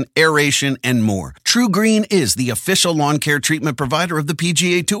 fertilization, aeration, and more. TruGreen is the official lawn care treatment provider of the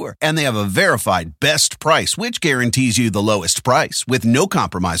PGA Tour, and they have a verified best price, which guarantees you the lowest price with no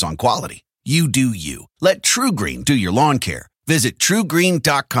compromise on quality. You do you. Let TruGreen do your lawn care. Visit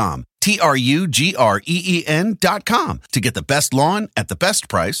TruGreen.com, TruGreen.com to get the best lawn at the best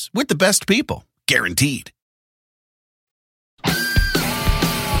price with the best people. Guaranteed. When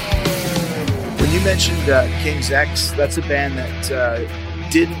you You mentioned King's X. That's a band that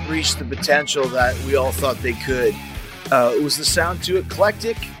didn't reach the potential that we all thought they could. Was the sound too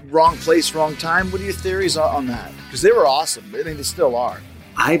eclectic? Wrong place, wrong time? What are your theories on that? Because they were awesome. I mean, they still are.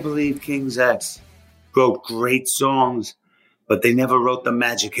 I believe King's X wrote great songs, but they never wrote the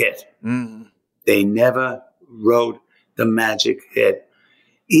magic hit. Mm. They never wrote the magic hit.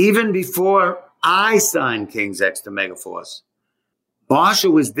 Even before I signed King's X to Megaforce,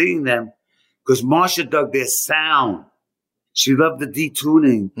 Marsha was digging them because Marsha dug their sound. She loved the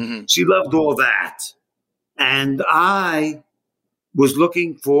detuning. Mm-hmm. She loved all that. And I was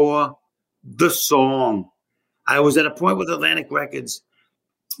looking for the song. I was at a point with Atlantic Records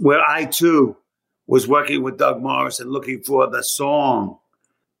where I, too, was working with Doug Morris and looking for the song.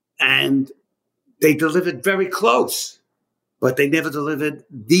 And they delivered very close, but they never delivered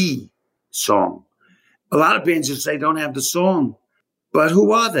the song. A lot of bands just say don't have the song. But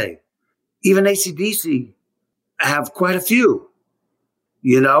who are they? Even AC/DC have quite a few,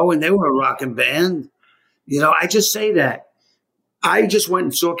 and they were a rocking band. I just say that. I just went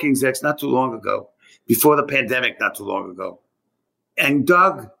and saw King's X not too long ago, before the pandemic, not too long ago. And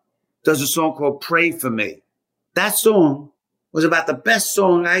Doug does a song called Pray For Me. That song was about the best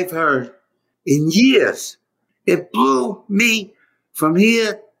song I've heard in years. It blew me from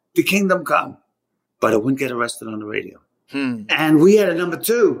here to Kingdom Come, but it wouldn't get arrested on the radio. And we had a number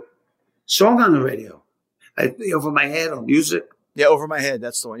 2 song on the radio. Over My Head on Music. Yeah, Over My Head.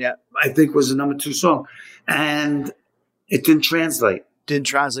 That's the one. Yeah. I think was the number 2 song. And it didn't translate. Didn't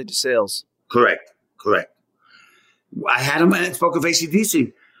translate to sales. Correct. I had him, and I spoke of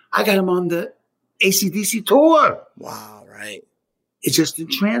AC/DC. I got him on the AC/DC tour. Wow, right. It just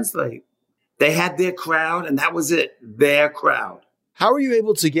didn't translate. They had their crowd, and that was it. Their crowd. How were you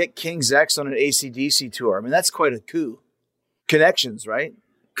able to get King's X on an AC/DC tour? I mean, that's quite a coup. Connections, right?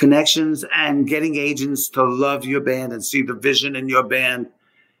 Connections and getting agents to love your band and see the vision in your band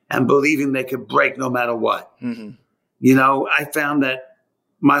and believing they could break no matter what. Mm-hmm. I found that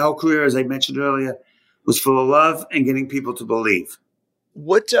my whole career, as I mentioned earlier, was full of love and getting people to believe.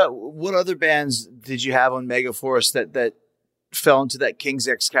 What other bands did you have on Megaforce that fell into that King's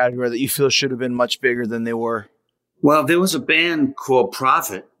X category that you feel should have been much bigger than they were? Well, there was a band called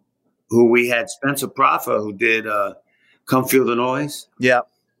Prophet, who we had Spencer Prophet, who did Come Feel the Noise. Yeah.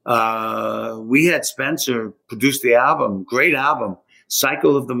 We had Spencer produce the album, great album,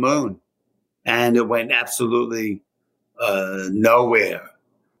 Cycle of the Moon. And it went absolutely nowhere.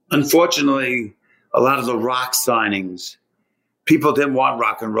 Unfortunately, a lot of the rock signings, people didn't want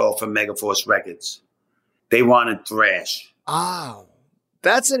rock and roll from Megaforce Records. They wanted thrash. Oh,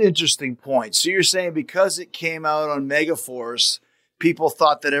 that's an interesting point. So you're saying because it came out on Megaforce, people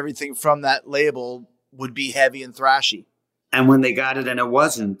thought that everything from that label would be heavy and thrashy. And when they got it and it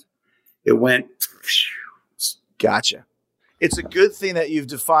wasn't, it went. Gotcha. It's a good thing that you've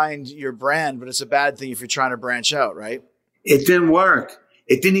defined your brand, but it's a bad thing if you're trying to branch out, right? It didn't work.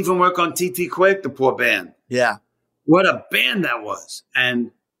 It didn't even work on TT Quake, the poor band. Yeah. What a band that was.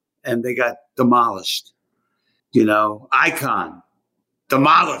 And they got demolished. Icon,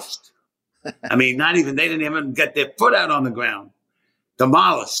 demolished. I mean, they didn't even get their foot out on the ground.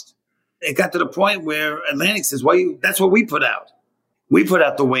 Demolished. It got to the point where Atlantic says, that's what we put out. We put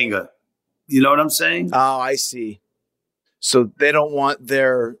out the Winger. You know what I'm saying? Oh, I see. So they don't want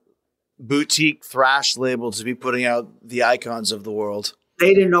their boutique thrash label to be putting out the Icons of the world.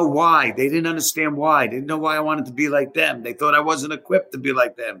 They didn't know why. They didn't understand why. They didn't know why I wanted to be like them. They thought I wasn't equipped to be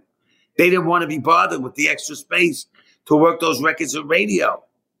like them. They didn't want to be bothered with the extra space to work those records at radio.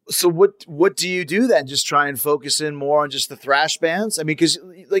 So what do you do then? Just try and focus in more on just the thrash bands? I mean, because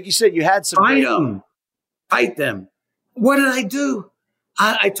like you said, you had some... Fight them. What did I do?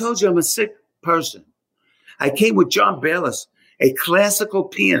 I told you I'm a sick person. I came with John Bayless, a classical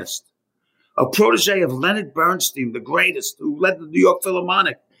pianist, a protege of Leonard Bernstein, the greatest, who led the New York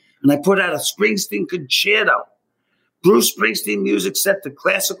Philharmonic. And I put out a Springsteen concerto. Bruce Springsteen music set to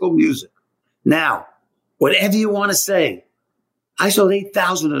classical music. Now, whatever you want to say, I sold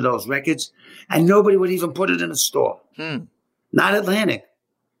 8,000 of those records, and nobody would even put it in a store. Not Atlantic.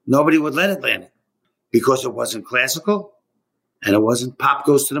 Nobody would let Atlantic because it wasn't classical and it wasn't Pop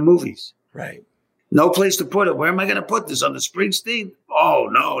Goes to the Movies. Right. No place to put it. Where am I going to put this? On the Springsteen? Oh,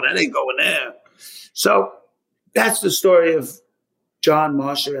 no, that ain't going there. So that's the story of John,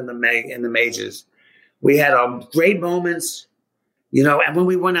 Marsha, and the Majors. We had great moments, and when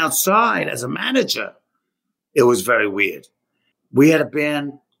we went outside as a manager, it was very weird. We had a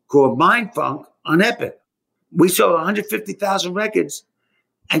band called Mindfunk on Epic. We sold 150,000 records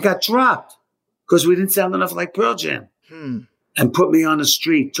and got dropped because we didn't sound enough like Pearl Jam. and put me on the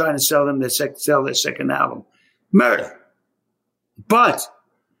street trying to sell them sell their second album. Murder. But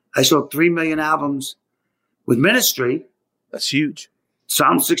I sold 3 million albums with Ministry. That's huge.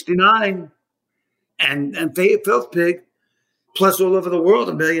 Psalm 69 and Filth Pig, plus all over the world,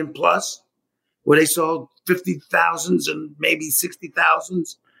 1 million plus, where they sold 50,000s and maybe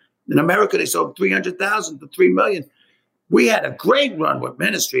 60,000s. In America, they sold 300,000 to 3 million. We had a great run with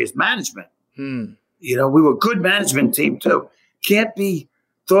Ministry as management. You know, we were a good management team too. Can't be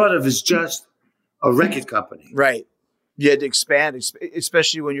thought of as just a record company. Right. You had to expand,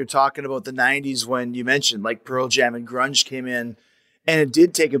 especially when you're talking about the 90s when you mentioned like Pearl Jam and grunge came in, and it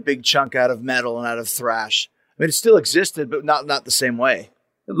did take a big chunk out of metal and out of thrash. I mean, it still existed, but not the same way.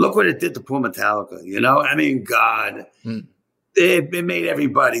 Look what it did to poor Metallica, you know? I mean, God, it made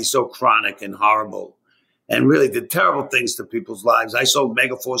everybody so chronic and horrible and really did terrible things to people's lives. I sold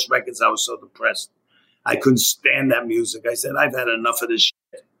Megaforce records. I was so depressed. I couldn't stand that music. I said, I've had enough of this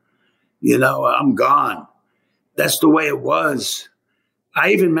shit. You know, I'm gone. That's the way it was.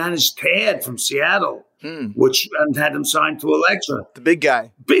 I even managed Tad from Seattle, which had him signed to Elektra. The big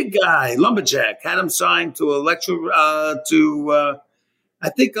guy. Big guy, Lumberjack, had him signed to Elektra, I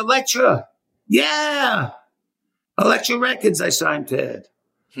think Elektra. Yeah. Elektra Records, I signed Tad.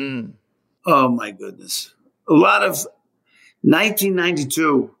 Oh, my goodness. A lot of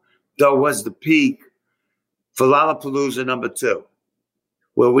 1992, though, was the peak for Lollapalooza #2,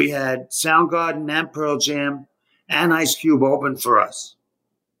 where we had Soundgarden and Pearl Jam and Ice Cube open for us.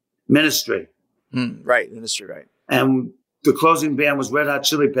 Ministry. Right, Ministry, right. And the closing band was Red Hot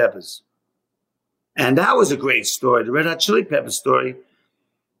Chili Peppers. And that was a great story, the Red Hot Chili Peppers story,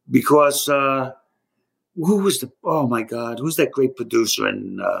 because who was oh my God, who's that great producer?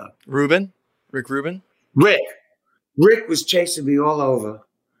 Rick Rubin? Rick was chasing me all over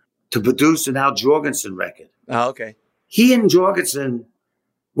to produce an Al Jorgensen record. Oh, okay. He and Jorgensen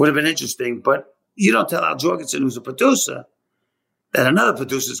would have been interesting, but you don't tell Al Jorgensen, who's a producer, that another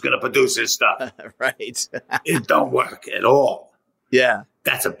producer is going to produce his stuff. Right. It don't work at all. Yeah.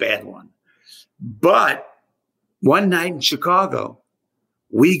 That's a bad one. But one night in Chicago,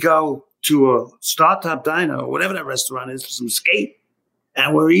 we go to a Startop Diner or whatever that restaurant is for some skate,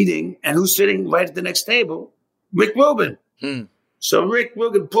 and we're eating, and who's sitting right at the next table? Rick Rubin. So Rick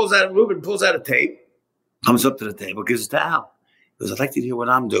Rubin pulls out a tape, comes up to the table, gives it to Al. He goes, I'd like to hear what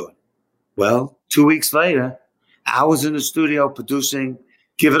I'm doing. Well, 2 weeks later, I was in the studio producing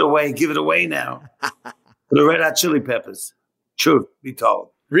Give It Away Now for the Red Hot Chili Peppers. Truth be told.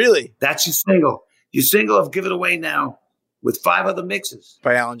 Really? That's your single. Your single of Give It Away Now with 5 other mixes.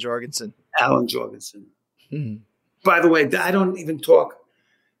 By Alan Jorgensen. By the way, I don't even talk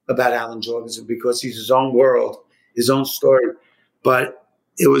about Alan Jorgensen because he's his own world, his own story. But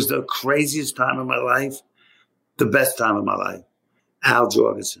it was the craziest time of my life, the best time of my life. Al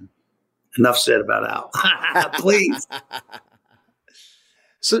Jorgensen. Enough said about Al. Please.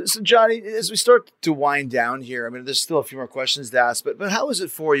 So Johnny, as we start to wind down here, I mean, there's still a few more questions to ask, but how is it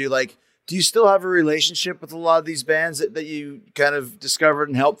for you? Like, do you still have a relationship with a lot of these bands that you kind of discovered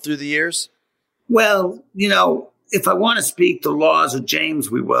and helped through the years? Well, you know, if I want to speak the laws of James,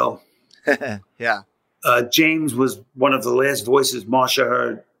 we will. Yeah. James was one of the last voices Marsha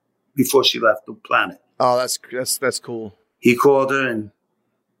heard before she left the planet. Oh, that's cool. He called her, and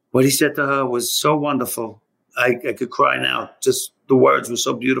what he said to her was so wonderful. I could cry now. Just the words were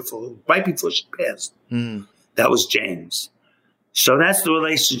so beautiful. Right before she passed. That was James. So that's the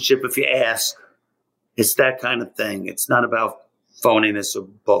relationship, if you ask. It's that kind of thing. It's not about phoniness or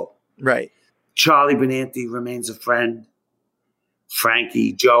bull. Right. Charlie Benanti remains a friend.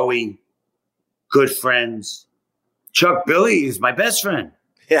 Frankie, Joey, good friends. Chuck Billy is my best friend.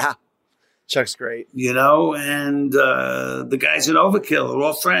 Yeah. Chuck's great. You know, and the guys in Overkill are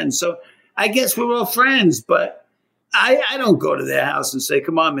all friends. So I guess we're all friends, but I don't go to their house and say,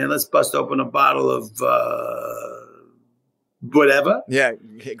 come on, man, let's bust open a bottle of whatever. Yeah,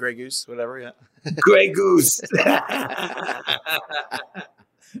 Grey Goose, whatever, yeah. Grey Goose.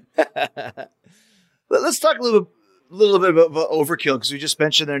 Let's talk a little bit about Overkill, because we just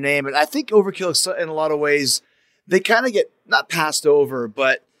mentioned their name. And I think Overkill, in a lot of ways, they kind of get, not passed over,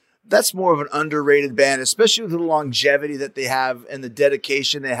 but that's more of an underrated band, especially with the longevity that they have and the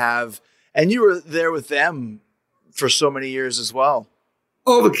dedication they have. And you were there with them for so many years as well.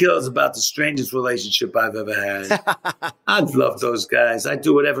 Overkill is about the strangest relationship I've ever had. I love those guys. I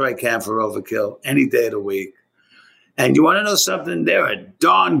do whatever I can for Overkill any day of the week. And you want to know something? They're a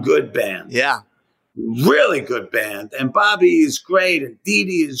darn good band. Yeah. Really good band. And Bobby is great, and Dee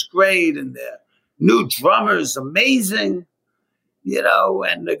Dee is great, and their new drummer is amazing, you know,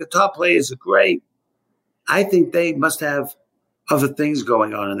 and the guitar players are great. I think they must have other things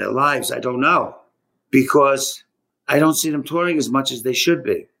going on in their lives. I don't know, because I don't see them touring as much as they should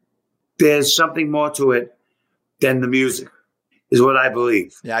be. There's something more to it than the music, is what I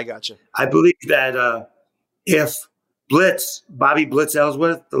believe. Yeah, I gotcha. I believe that if Bobby Blitz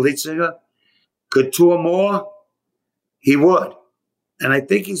Ellsworth, the lead singer, could tour more, he would. And I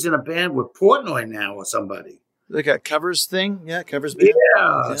think he's in a band with Portnoy now or somebody. Like a covers thing? Yeah, covers band.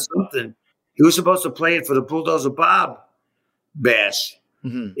 Yeah, something. He was supposed to play it for the Bulldozer Bob Bash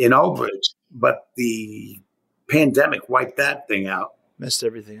in Old Bridge, but the pandemic wiped that thing out. Messed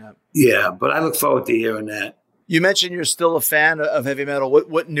everything up. Yeah, but I look forward to hearing that. You mentioned you're still a fan of heavy metal.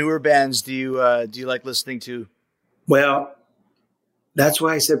 What newer bands do you like listening to? Well, that's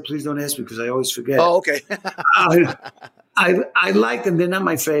why I said please don't ask me, because I always forget. Oh, okay. I like them. They're not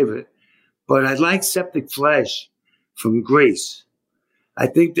my favorite, but I like Septic Flesh from Greece. I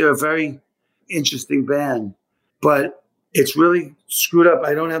think they're a very interesting band, but it's really screwed up.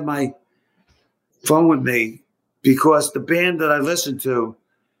 I don't have my phone with me, because the band that I listen to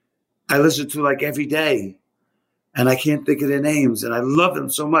like every day, and I can't think of their names, and I love them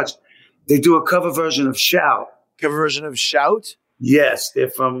so much. They do a cover version of Shout. Cover version of Shout? Yes, they're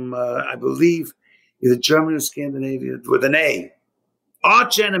from, I believe, either Germany or Scandinavia, with an A.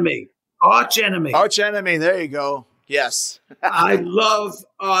 Arch Enemy. Arch Enemy. Arch Enemy, there you go. Yes. I love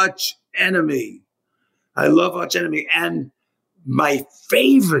Arch Enemy. I love Arch Enemy. And my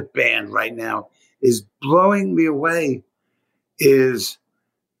favorite band right now is blowing me away is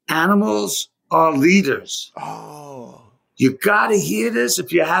Animals Are Leaders. Oh. You got to hear this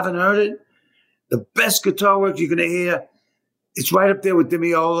if you haven't heard it. The best guitar work you're going to hear. It's right up there with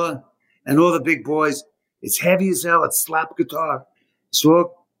Dimiola and all the big boys. It's heavy as hell. It's slap guitar. It's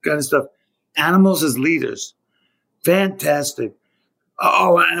all kind of stuff. Animals as Leaders. Fantastic.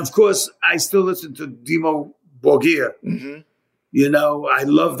 Oh, and of course, I still listen to Dimmu Borgir. Mm-hmm. You know, I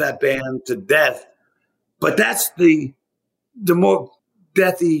love that band to death. But that's the more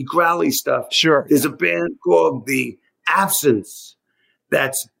deathy, growly stuff. Sure. There's a band called The Absence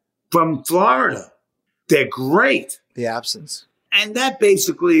that's from Florida. They're great. The Absence. And that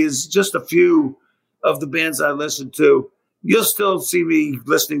basically is just a few of the bands I listen to. You'll still see me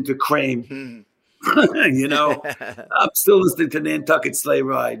listening to Cream. You know, I'm still listening to Nantucket Sleigh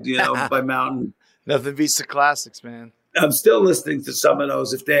Ride, you know, by Mountain. Nothing beats the classics, man. I'm still listening to some of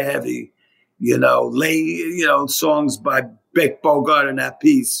those if they're heavy, you know, songs by Beck Bogart and that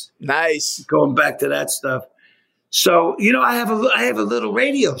piece. Nice. Going back to that stuff. So, you know, I have a little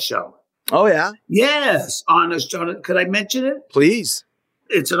radio show. Oh, yeah? Yes. Could I mention it? Please.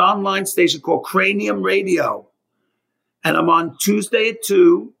 It's an online station called Cranium Radio. And I'm on Tuesday at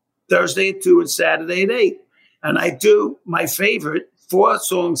 2, Thursday at 2, and Saturday at 8. And I do my favorite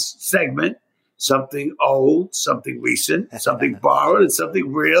 4-songs segment, something old, something recent, something borrowed, and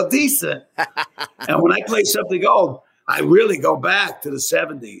something real decent. And when I play something old, I really go back to the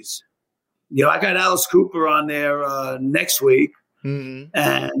 70s. You know, I got Alice Cooper on there next week. Mm-hmm.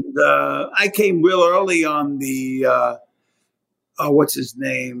 And I came real early on the, what's his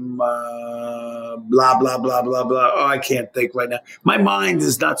name? Blah, blah, blah, blah, blah. Oh, I can't think right now. My mind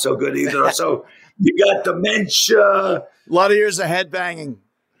is not so good either. So you got dementia. A lot of years of headbanging.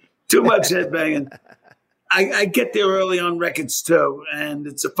 Too much headbanging. I get there early on records too. And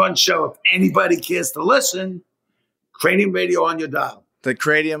it's a fun show. If anybody cares to listen, Cranium Radio on your dial. The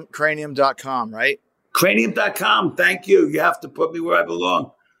cranium.com, right? Cranium.com. Thank you. You have to put me where I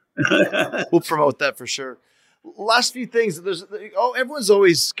belong. We'll promote that for sure. Last few things. Everyone's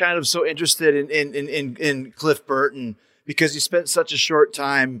always kind of so interested in Cliff Burton because you spent such a short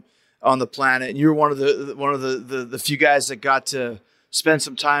time on the planet, and you're one of the few guys that got to spend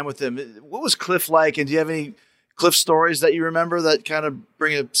some time with him. What was Cliff like, and do you have any Cliff stories that you remember that kind of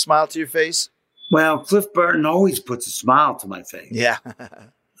bring a smile to your face? Well, Cliff Burton always puts a smile to my face. Yeah.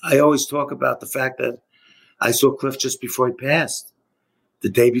 I always talk about the fact that I saw Cliff just before he passed, the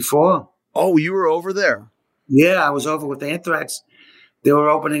day before. Oh, you were over there? Yeah, I was over with Anthrax. They were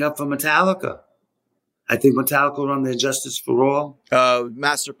opening up for Metallica. I think Metallica were on their Justice for All.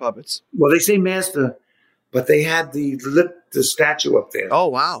 Master Puppets. Well, they say Master, but they had the statue up there. Oh,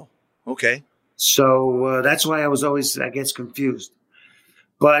 wow. Okay. So that's why I was always, I guess, confused.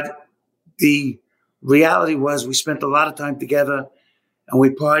 But the reality was we spent a lot of time together and we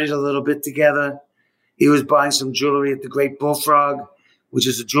partied a little bit together. He was buying some jewelry at the Great Bullfrog, which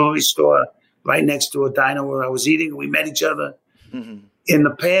is a jewelry store right next to a diner where I was eating. We met each other. Mm-hmm. In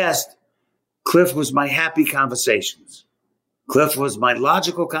the past, Cliff was my happy conversations. Cliff was my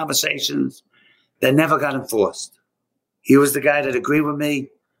logical conversations that never got enforced. He was the guy that agreed with me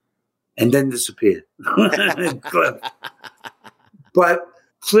and then disappeared. Cliff. But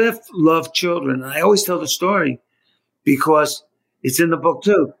Cliff loved children. And I always tell the story because it's in the book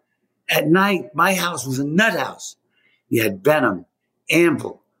too. At night, my house was a nut house. You had Venom,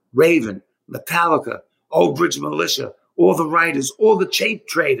 Anvil, Raven, Metallica, Old Bridge Militia, all the writers, all the tape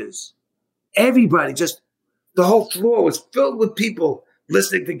traders. Everybody, just the whole floor was filled with people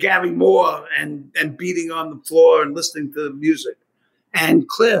listening to Gary Moore and beating on the floor and listening to the music. And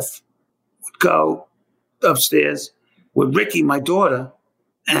Cliff would go upstairs with Ricky, my daughter,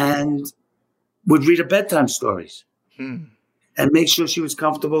 and would read her bedtime stories and make sure she was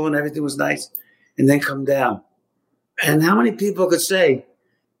comfortable and everything was nice, and then come down. And how many people could say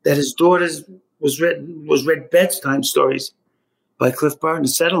that his daughters was read bedtime stories by Cliff Burton to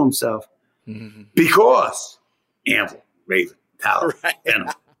settle himself? Because Anvil, Raven, Tal, Venom.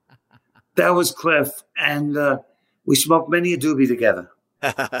 That was Cliff. And we smoked many a doobie together.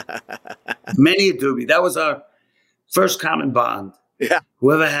 Many a doobie. That was our first common bond. Yeah.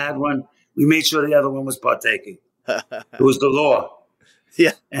 Whoever had one, we made sure the other one was partaking. It was the law.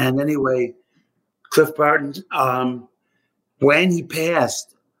 Yeah. And anyway, Cliff Burton, when he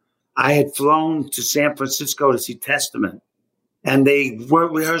passed, I had flown to San Francisco to see Testament. And they were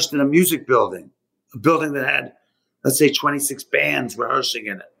rehearsed in a music building, a building that had, let's say, 26 bands rehearsing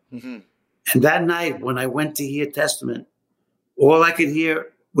in it. Mm-hmm. And that night, when I went to hear Testament, all I could hear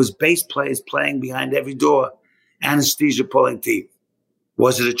was bass players playing behind every door, Anesthesia pulling teeth.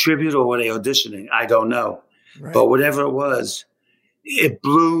 Was it a tribute or were they auditioning? I don't know. Right. But whatever it was, it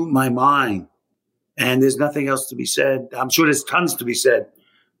blew my mind. And there's nothing else to be said. I'm sure there's tons to be said,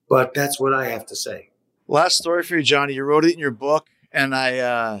 but that's what I have to say. Last story for you, Johnny. You wrote it in your book, and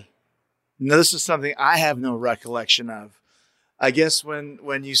I know this is something I have no recollection of. I guess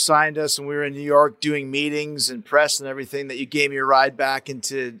when you signed us and we were in New York doing meetings and press and everything, that you gave me a ride back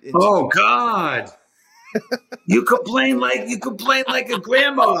into oh God. You complain like a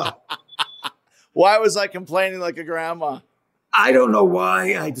grandma. Why was I complaining like a grandma? I don't know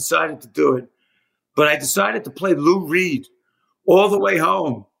why I decided to do it, but I decided to play Lou Reed all the way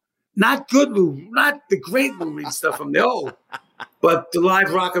home. Not good Lou, not the great Lou Reed stuff from the old, but the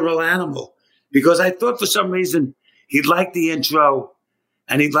live rock and roll animal. Because I thought for some reason he'd like the intro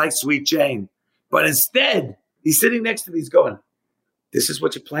and he'd like Sweet Jane. But instead, he's sitting next to me, he's going, "This is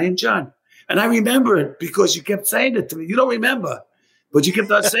what you're playing, John?" And I remember it because you kept saying it to me. You don't remember, but you kept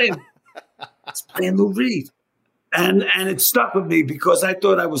on saying, "It's playing Lou Reed." And it stuck with me because I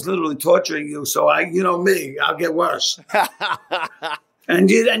thought I was literally torturing you. So me, I'll get worse. And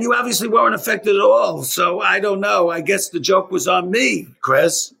you obviously weren't affected at all. So I don't know. I guess the joke was on me,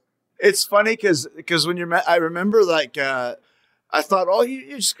 Chris. It's funny because when I remember I thought, oh,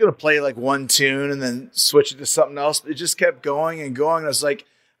 you're just going to play like one tune and then switch it to something else. But it just kept going and going. I was like,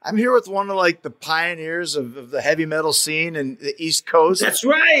 I'm here with one of like the pioneers of the heavy metal scene in the East Coast. That's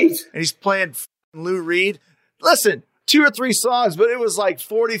right. And he's playing Lou Reed. Listen, 2 or 3 songs, but it was like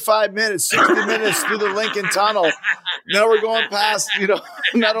 45 minutes, 60 minutes through the Lincoln Tunnel. Now we're going past,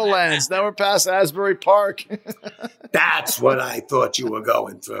 Meadowlands. Now we're past Asbury Park. That's what I thought you were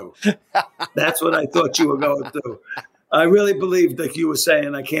going through. That's what I thought you were going through. I really believed, like you were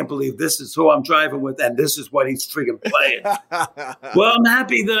saying, I can't believe this is who I'm driving with, and this is what he's freaking playing. Well, I'm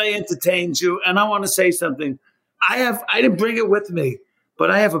happy that I entertained you, and I want to say something. I didn't bring it with me, but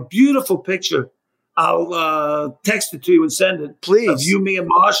I have a beautiful picture. I'll text it to you and send it. Please. Of you, me, and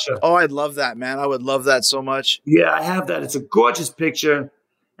Marsha. Oh, I'd love that, man. I would love that so much. Yeah, I have that. It's a gorgeous picture,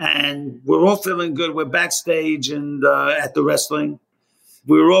 and we're all feeling good. We're backstage and at the wrestling.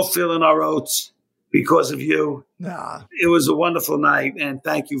 We were all feeling our oats because of you. Nah. It was a wonderful night, and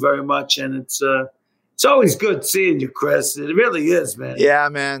thank you very much. And it's always good seeing you, Chris. It really is, man. Yeah,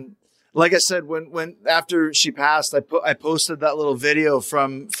 man. Like I said, when after she passed, I posted that little video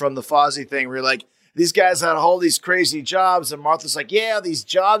from the Fozzy thing where you're like, these guys had all these crazy jobs, and Martha's like, yeah, these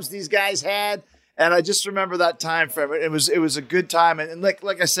jobs these guys had. And I just remember that time frame. It was a good time. And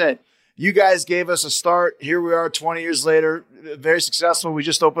like I said, you guys gave us a start. Here we are 20 years later, very successful. We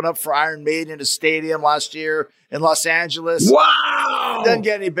just opened up for Iron Maiden in a stadium last year in Los Angeles. Wow! It doesn't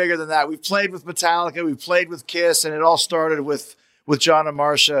get any bigger than that. We've played with Metallica. We've played with Kiss, and it all started with John and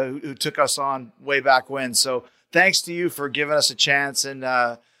Marsha, who took us on way back when. So thanks to you for giving us a chance and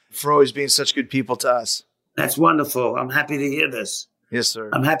for always being such good people to us. That's wonderful. I'm happy to hear this. Yes, sir.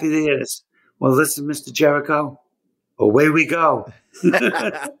 I'm happy to hear this. Well, listen, Mr. Jericho, away we go.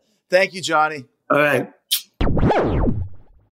 Thank you, Johnny. All right.